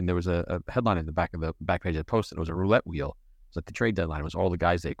in Michigan. There was a headline in the back page of the Post, and it was a roulette wheel. It's like the trade deadline. It was all the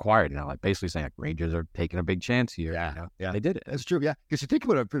guys they acquired, like basically saying like, Rangers are taking a big chance here. Yeah, yeah, they did it. That's true. Yeah, because you think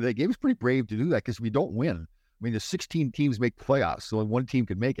about it, the game was pretty brave to do that because we don't win. I mean, the 16 teams make playoffs, so one team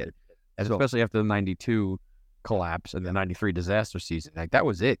could make it. Especially after the '92 collapse and the '93 disaster season, like that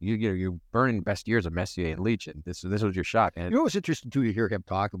was it. You're burning best years of Messier and Leach, and this was your shot. And it's interesting too to hear him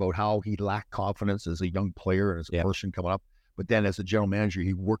talk about how he lacked confidence as a young player and as a person coming up. But then as a general manager,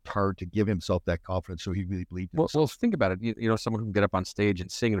 he worked hard to give himself that confidence, so he really believed in himself. Well, think about it. Someone who can get up on stage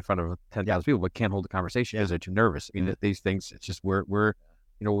and sing in front of 10,000 people, but can't hold a conversation because they're too nervous. I mean, these things. It's just we're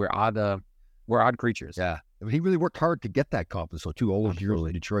odd creatures. Yeah, I mean, he really worked hard to get that confidence. So all those years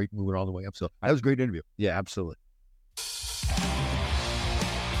in Detroit, moving all the way up. So that was a great interview. Yeah, absolutely.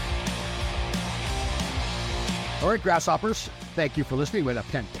 All right, Grasshoppers, thank you for listening. We had a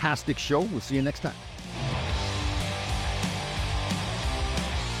fantastic show. We'll see you next time.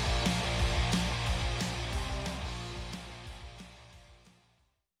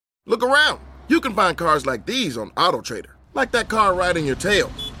 Look around. You can find cars like these on AutoTrader, like that car riding your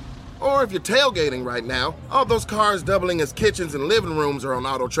tail. Or if you're tailgating right now, all those cars doubling as kitchens and living rooms are on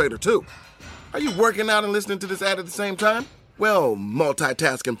AutoTrader too. Are you working out and listening to this ad at the same time? Well,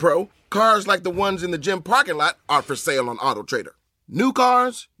 multitasking pro, cars like the ones in the gym parking lot are for sale on AutoTrader. New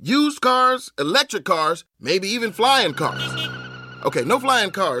cars, used cars, electric cars, maybe even flying cars. Okay, no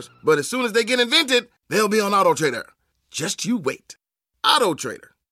flying cars, but as soon as they get invented, they'll be on AutoTrader. Just you wait. AutoTrader.